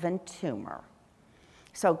 or even tumor.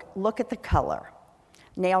 So look at the color.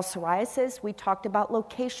 Nail psoriasis, we talked about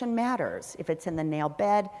location matters. If it's in the nail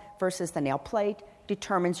bed versus the nail plate,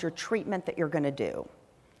 determines your treatment that you're going to do.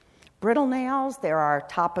 Brittle nails, there are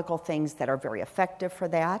topical things that are very effective for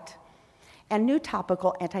that. And new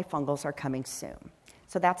topical antifungals are coming soon.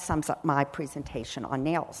 So that sums up my presentation on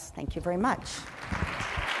nails. Thank you very much.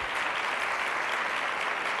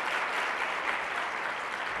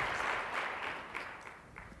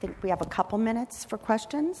 I think we have a couple minutes for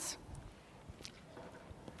questions.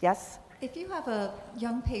 Yes? If you have a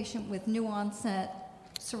young patient with new onset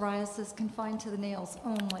psoriasis confined to the nails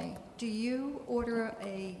only, do you order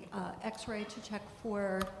a x-ray to check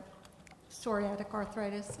for psoriatic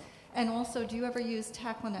arthritis? And also, do you ever use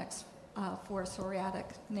Taclonex for psoriatic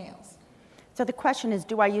nails? So the question is,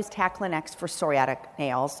 do I use Taclonex for psoriatic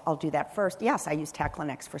nails? I'll do that first. Yes, I use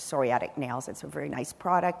Taclonex for psoriatic nails. It's a very nice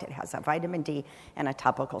product. It has a vitamin D and a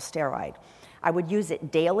topical steroid. I would use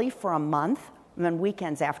it daily for a month, and then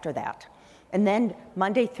weekends after that. And then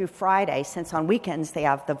Monday through Friday, since on weekends they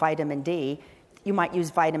have the vitamin D, you might use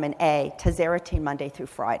vitamin A, tazarotene Monday through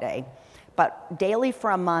Friday. But daily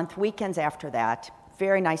for a month, weekends after that,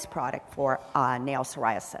 very nice product for nail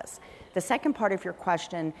psoriasis. The second part of your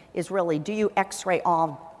question is really, do you x-ray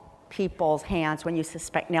all people's hands when you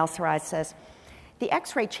suspect nail psoriasis? The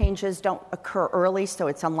x-ray changes don't occur early, so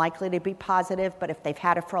it's unlikely to be positive, but if they've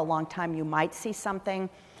had it for a long time, you might see something.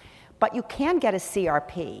 But you can get a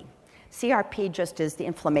CRP. CRP just is the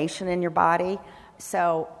inflammation in your body.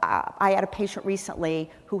 So I had a patient recently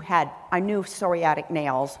who had, I knew psoriatic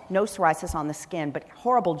nails, no psoriasis on the skin, but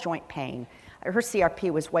horrible joint pain. Her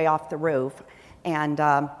CRP was way off the roof, and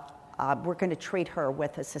we're going to treat her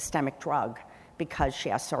with a systemic drug because she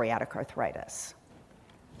has psoriatic arthritis.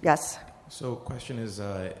 Yes? So question is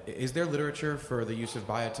there literature for the use of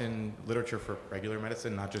biotin, literature for regular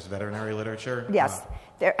medicine, not just veterinary literature? Yes.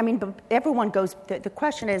 Everyone goes, the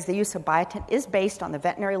question is, the use of biotin is based on the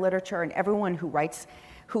veterinary literature, and everyone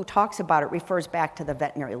who talks about it refers back to the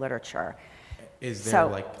veterinary literature.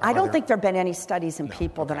 I don't think there have been any studies in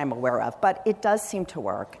people that I'm aware of, but it does seem to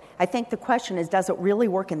work. I think the question is, does it really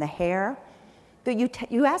work in the hair?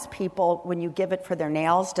 You ask people when you give it for their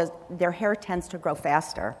nails, their hair tends to grow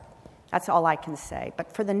faster. That's all I can say.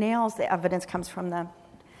 But for the nails, the evidence comes from the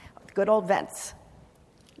good old vets.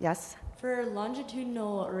 Yes? For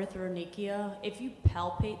longitudinal erythronekia, if you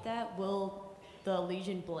palpate that, will the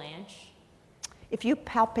lesion blanch? If you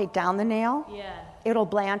palpate down the nail, it'll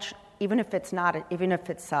blanch. Even if it's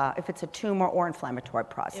a tumor or inflammatory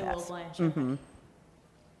process. It will blanch. Mm-hmm.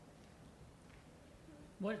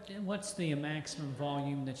 What's the maximum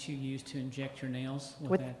volume that you use to inject your nails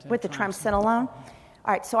with the triamcinolone?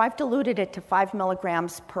 All right, so I've diluted it to 5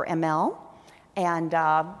 milligrams per ml, and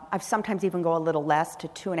I've sometimes even go a little less to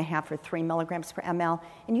 2.5 or 3 milligrams per ml,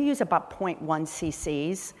 and you use about 0.1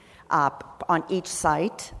 cc's on each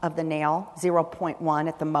site of the nail, 0.1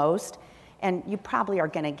 at the most. And you probably are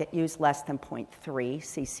going to use less than 0.3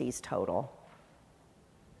 cc's total.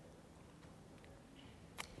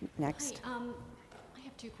 Next. Hi, I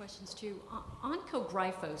have two questions too.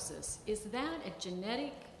 Onychogryphosis, is that a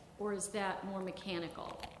genetic or is that more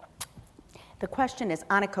mechanical? The question is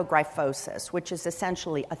onychogryphosis, which is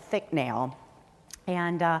essentially a thick nail.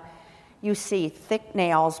 And you see thick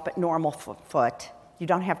nails but normal foot. You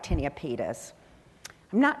don't have tinea pedis.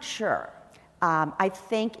 I'm not sure. I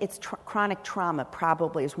think it's chronic trauma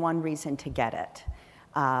probably is one reason to get it.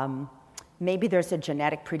 Maybe there's a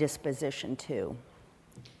genetic predisposition too.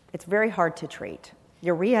 It's very hard to treat.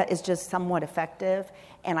 Urea is just somewhat effective,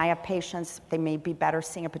 and I have patients, they may be better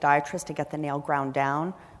seeing a podiatrist to get the nail ground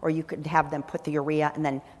down, or you could have them put the urea and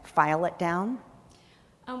then file it down.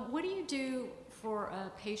 What do you do for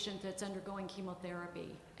a patient that's undergoing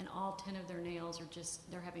chemotherapy and all 10 of their nails are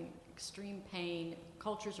they're having extreme pain,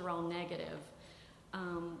 cultures are all negative?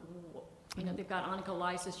 They've got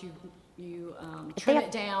onycholysis, you trim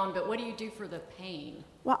it down, but what do you do for the pain?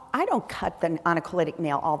 Well, I don't cut the onycholytic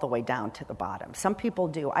nail all the way down to the bottom. Some people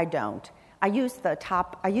do, I don't. I use a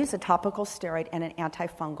topical steroid and an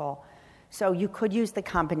antifungal So you could use the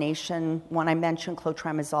combination, one I mentioned,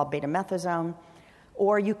 clotrimazole, betamethasone,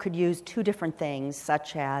 or you could use two different things,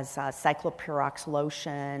 such as cyclopirox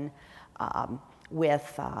lotion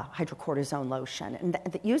with hydrocortisone lotion.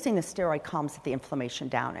 And using the steroid calms the inflammation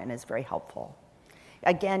down and is very helpful.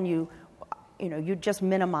 Again, you just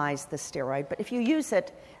minimize the steroid, but if you use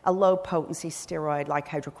a low-potency steroid like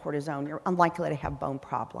hydrocortisone, you're unlikely to have bone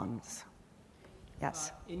problems.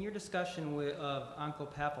 Yes? In your discussion of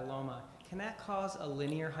oncopapilloma, can that cause a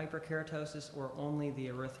linear hyperkeratosis or only the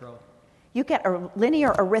erythro? You get a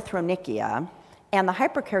linear erythronychia, and the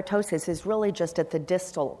hyperkeratosis is really just at the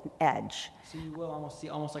distal edge. So you will almost see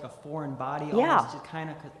almost like a foreign body. Yeah. Almost just kind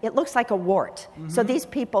of. It looks like a wart. Mm-hmm. So these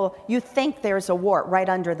people, you think there's a wart right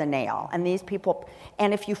under the nail, and these people,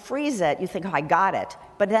 and if you freeze it, you think, oh, I got it,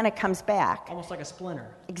 but then it comes back. Almost like a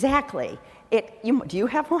splinter. Exactly. Do you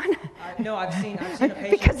have one? No, I've seen a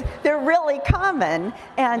patient. Because they're really common,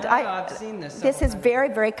 and I've seen this. This is very,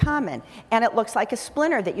 very common, and it looks like a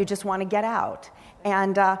splinter that you just want to get out.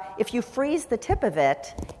 And if you freeze the tip of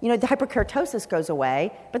it, the hyperkeratosis goes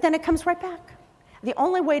away, but then it comes right back. The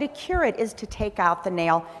only way to cure it is to take out the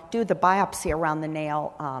nail, do the biopsy around the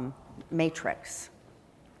nail matrix.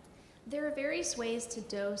 There are various ways to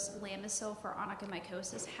dose Lamisil for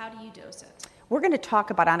onychomycosis. How do you dose it? We're going to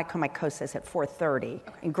talk about onychomycosis at 4:30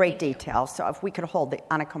 in great detail. So if we could hold the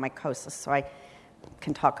onychomycosis so I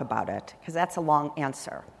can talk about it, because that's a long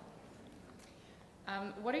answer.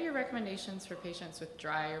 What are your recommendations for patients with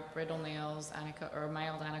dry or brittle nails or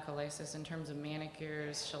mild onycholysis in terms of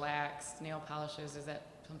manicures, shellacs, nail polishes? Is that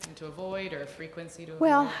something to avoid or frequency to avoid?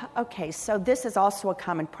 Well, okay, so this is also a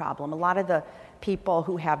common problem. A lot of the people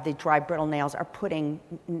who have the dry, brittle nails are putting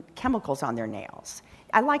chemicals on their nails.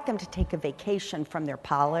 I like them to take a vacation from their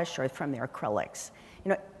polish or from their acrylics.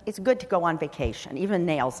 It's good to go on vacation. Even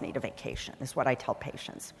nails need a vacation, is what I tell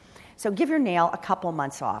patients. So give your nail a couple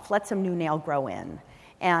months off. Let some new nail grow in.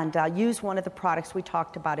 And use one of the products we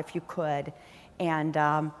talked about if you could. And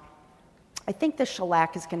I think the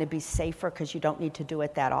shellac is going to be safer because you don't need to do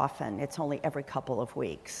it that often. It's only every couple of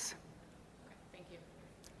weeks. Okay, thank you.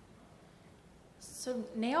 So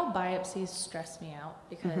nail biopsies stress me out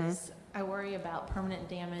because I worry about permanent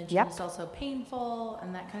damage. Yep. And it's also painful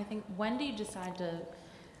and that kind of thing. When do you decide to,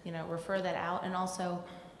 refer that out? And also,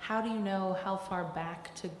 how do you know how far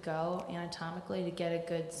back to go anatomically to get a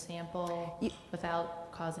good sample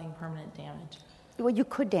without causing permanent damage? Well, you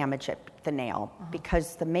could damage the nail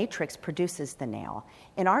because the matrix produces the nail.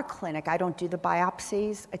 In our clinic, I don't do the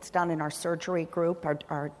biopsies. It's done in our surgery group.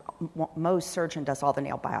 Our Mo's surgeon does all the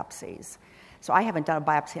nail biopsies. So I haven't done a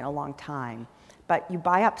biopsy in a long time. But you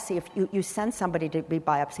biopsy, if you send somebody to be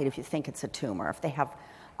biopsied if you think it's a tumor, if they have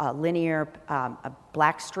a linear, a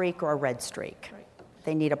black streak or a red streak. Right.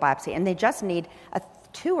 They need a biopsy. And they just need a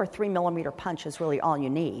 2 or 3 millimeter punch is really all you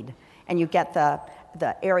need. And you get the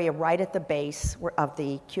area right at the base of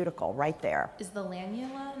the cuticle, right there. Is the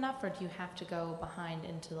lanula enough, or do you have to go behind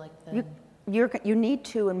into the... You need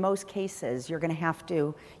to, in most cases, you're going to have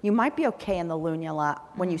to, you might be okay in the lunula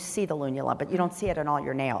when you see the lunula, but you don't see it in all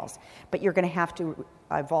your nails. But you're going to have to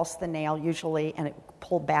avulse the nail usually and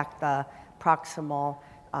pull back the proximal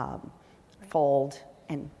fold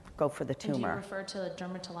and go for the tumor. And do you refer to a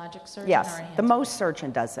dermatologic surgeon? Yes, or a the Mohs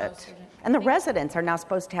surgeon does it. And the residents are now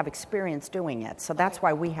supposed to have experience doing it, so that's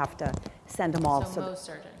why we have to send them all. So Mohs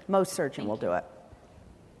surgeon. Mohs surgeon will do it.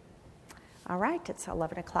 All right, it's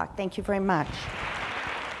 11 o'clock. Thank you very much.